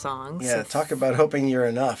song. Yeah, So talk about hoping you're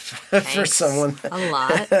enough for thanks someone. a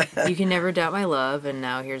lot. You Can Never Doubt My Love, and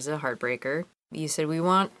now here's a heartbreaker. You said we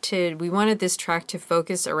wanted this track to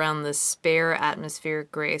focus around the spare atmospheric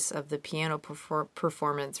grace of the piano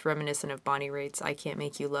performance reminiscent of Bonnie Raitt's I Can't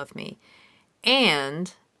Make You Love Me.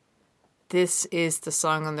 And this is the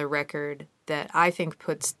song on the record that I think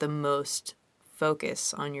puts the most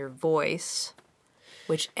focus on your voice,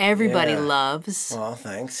 which everybody Yeah. loves. Well,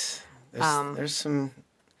 thanks. There's some.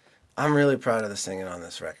 I'm really proud of the singing on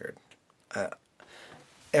this record.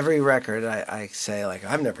 Every record, I say like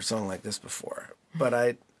I've never sung like this before,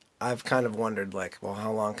 but I've kind of wondered like, well,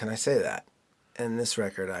 how long can I say that? And this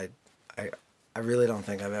record, I really don't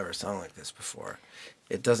think I've ever sung like this before.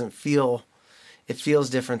 It doesn't feel. It feels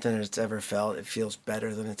different than it's ever felt. It feels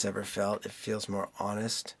better than it's ever felt. It feels more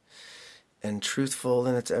honest and truthful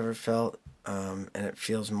than it's ever felt. And it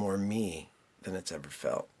feels more me than it's ever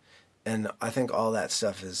felt. And I think all that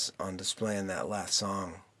stuff is on display in that last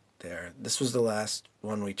song there. This was the last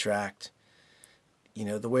one we tracked. You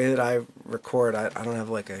know, the way that I record, I don't have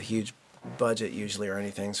like a huge budget usually or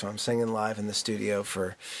anything, so I'm singing live in the studio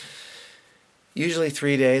for usually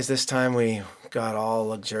 3 days. This time we got all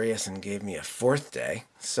luxurious and gave me a 4th day.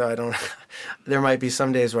 So I don't, there might be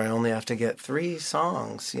some days where I only have to get 3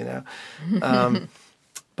 songs, you know.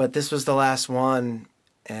 But this was the last one.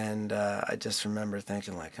 And I just remember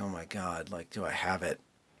thinking like, oh my God, like, do I have it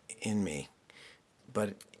in me?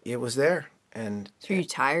 But it was there. And So were you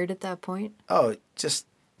tired at that point? oh, just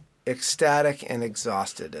ecstatic and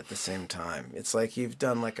exhausted at the same time. It's like you've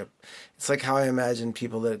done like it's like how I imagine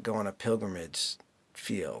people that go on a pilgrimage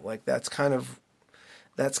feel. Like that's kind of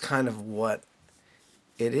what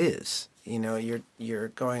it is. You know, you're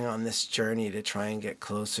going on this journey to try and get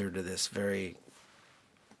closer to this very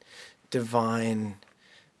divine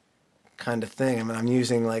kind of thing. I mean, I'm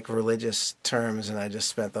using like religious terms, and I just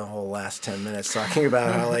spent the whole last 10 minutes talking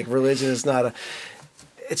about how like religion is not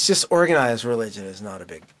it's just organized religion is not a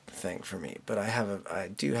big thing for me, but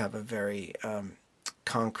I do have a very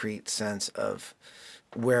concrete sense of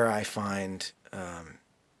where I find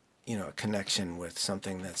you know, a connection with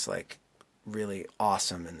something that's like really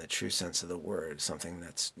awesome in the true sense of the word, something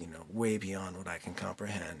that's, you know, way beyond what I can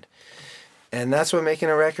comprehend. And that's what making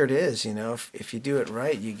a record is, you know. If you do it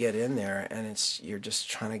right, you get in there, and you're just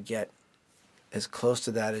trying to get as close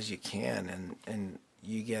to that as you can, and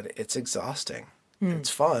you get it's exhausting. It's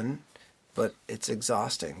fun, but it's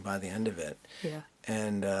exhausting by the end of it. Yeah.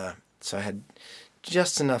 And so I had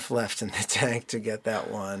just enough left in the tank to get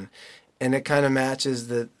that one, and it kind of matches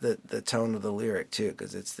the tone of the lyric too,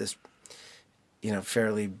 because it's this, you know,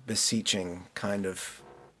 fairly beseeching kind of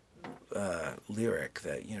lyric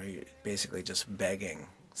that, you know, you're basically just begging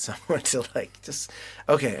someone to like just,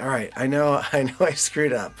 okay, all right, I know I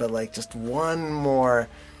screwed up, but like just one more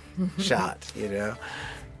shot, you know.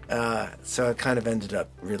 So it kind of ended up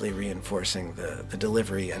really reinforcing the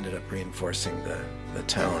delivery, ended up reinforcing the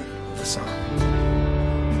tone of the song.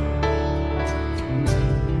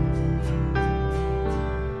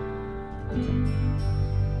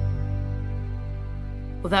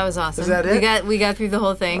 Well, that was awesome. Is that it? We got through the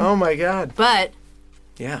whole thing. Oh my God. But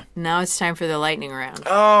Yeah. now it's time for the lightning round.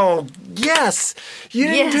 Oh, yes. You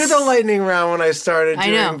didn't Yes. do the lightning round when I started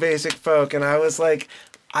I know. doing Basic Folk, and I was like,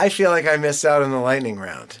 I feel like I missed out on the lightning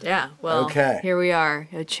round. Yeah. Well, Okay. here we are,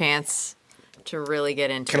 a chance to really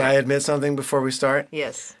get into Can it. I admit something before we start?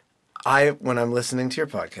 Yes. When I'm listening to your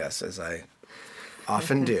podcast, as I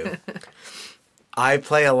often do, I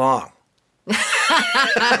play along.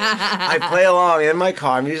 I play along in my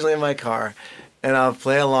car. I'm usually in my car, and I'll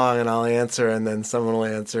play along and I'll answer, and then someone will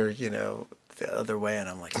answer, you know, the other way, and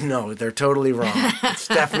I'm like, no, they're totally wrong. It's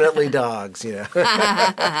definitely dogs, you know.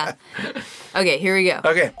 Okay, here we go.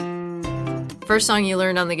 Okay. First song you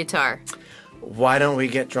learned on the guitar. Why Don't We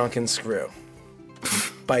Get Drunk and Screw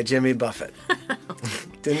by Jimmy Buffett.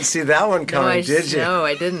 Didn't see that one coming, did you? No,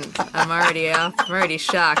 I didn't. I'm already off. I'm already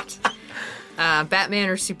shocked. Batman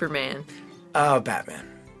or Superman? Oh, Batman.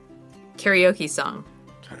 Karaoke song.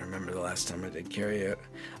 Trying to remember the last time I did karaoke.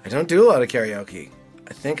 I don't do a lot of karaoke.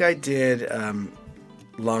 I think I did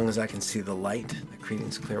Long As I Can See the Light, the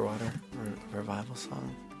Creedence Clearwater revival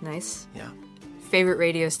song. Nice. Yeah. Favorite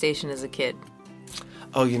radio station as a kid?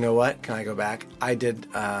 Oh, you know what? Can I go back? I did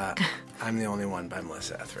I'm the Only One by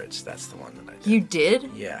Melissa Etheridge. That's the one that I did. You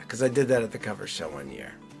did? Yeah, because I did that at the cover show one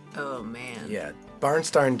year. Oh, man. Yeah.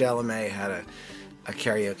 Barnstar and Delamay had a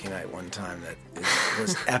karaoke night one time that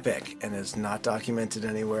was epic and is not documented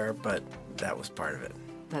anywhere, but that was part of it.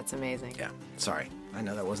 That's amazing. Yeah. Sorry. I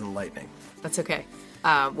know that wasn't lightning. That's okay.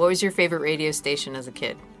 What was your favorite radio station as a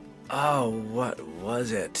kid? Oh, what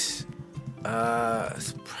was it?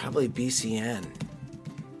 It's probably BCN.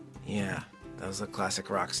 Yeah. That was a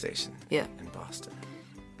classic rock station. Yeah. In Boston.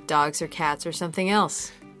 Dogs or cats or something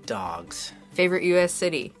else? Dogs. Favorite U.S.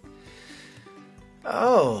 city?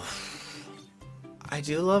 Oh, I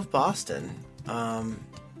do love Boston.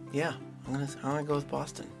 Yeah, I'm gonna go with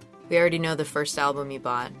Boston. We already know the first album you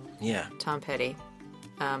bought. Yeah. Tom Petty.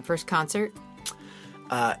 First concert?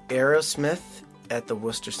 Aerosmith at the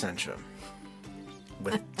Worcester Centrum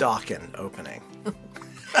with Dokken opening.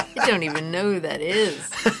 I don't even know who that is.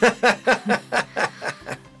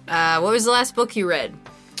 What was the last book you read?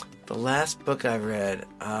 The last book I read,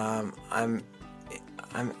 I've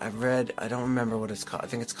read, I don't remember what it's called. I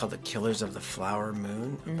think it's called The Killers of the Flower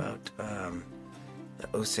Moon, about the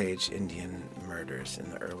Osage Indian murders in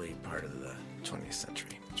the early part of the 20th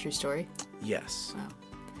century. True story? Yes. Wow.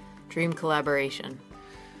 Dream collaboration?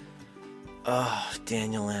 Oh,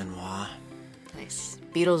 Daniel Lanois. Nice.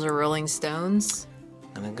 Beatles or Rolling Stones?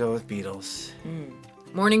 I'm gonna go with Beatles.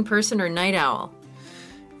 Morning person or night owl?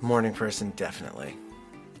 Morning person, definitely.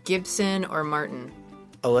 Gibson or Martin?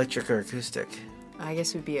 Electric or acoustic? I guess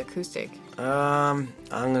it would be acoustic. I'm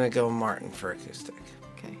gonna go Martin for acoustic.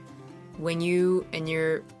 Okay. When you and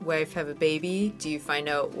your wife have a baby, do you find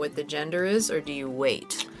out what the gender is, or do you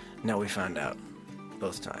wait? No, we found out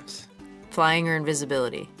both times. Flying or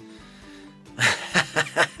invisibility?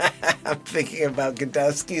 I'm thinking about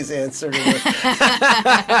Godowski's answer to this.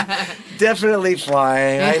 Definitely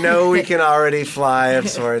flying. I know we can already fly of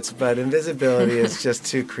sorts, but invisibility is just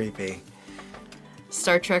too creepy.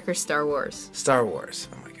 Star Trek or Star Wars? Star Wars.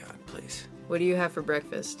 Oh my God, please. What do you have for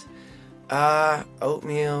breakfast?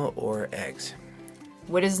 Oatmeal or eggs.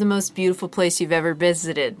 What is the most beautiful place you've ever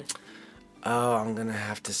visited? Oh, I'm gonna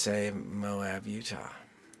have to say Moab, Utah.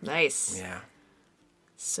 Nice. Yeah.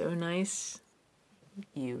 So nice.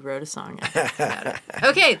 You wrote a song about it.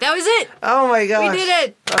 Okay, that was it. Oh my gosh. We did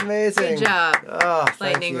it. Amazing. Good job. Oh, thank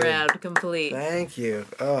Lightning you. round complete. Thank you.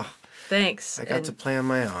 Oh, Thanks. I got to play on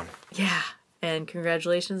my own. Yeah. And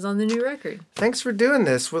congratulations on the new record. Thanks for doing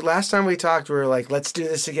this. Last time we talked, we were like, let's do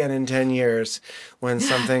this again in 10 years when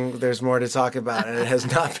there's more to talk about. And it has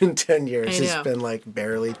not been 10 years. I It's know. been like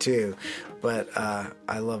barely 2. But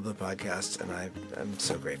I love the podcast and I'm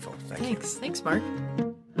so grateful. Thank you. Thanks, Mark.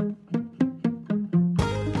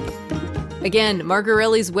 Again,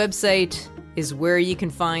 Margarelli's website is where you can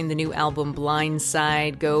find the new album Blind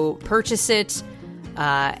Side. Go purchase it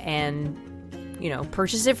and,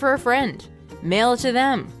 purchase it for a friend. Mail it to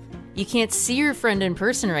them. You can't see your friend in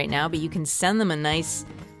person right now, but you can send them a nice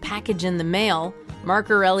package in the mail.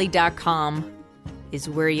 Margarelli.com is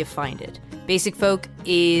where you find it. Basic Folk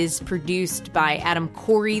is produced by Adam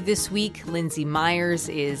Corey this week. Lindsay Myers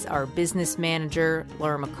is our business manager.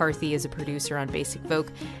 Laura McCarthy is a producer on Basic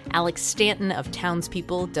Folk. Alex Stanton of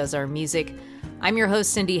Townspeople does our music. I'm your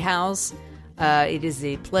host, Cindy Howes. It is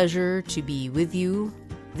a pleasure to be with you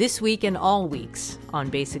this week and all weeks on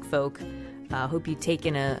Basic Folk. Hope you've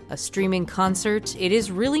taken a streaming concert. It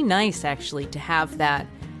is really nice, actually, to have that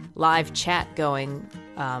live chat going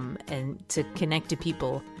and to connect to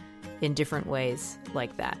people in different ways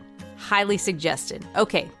like that. Highly suggested.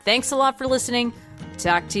 Okay, thanks a lot for listening.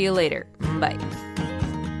 Talk to you later. Bye.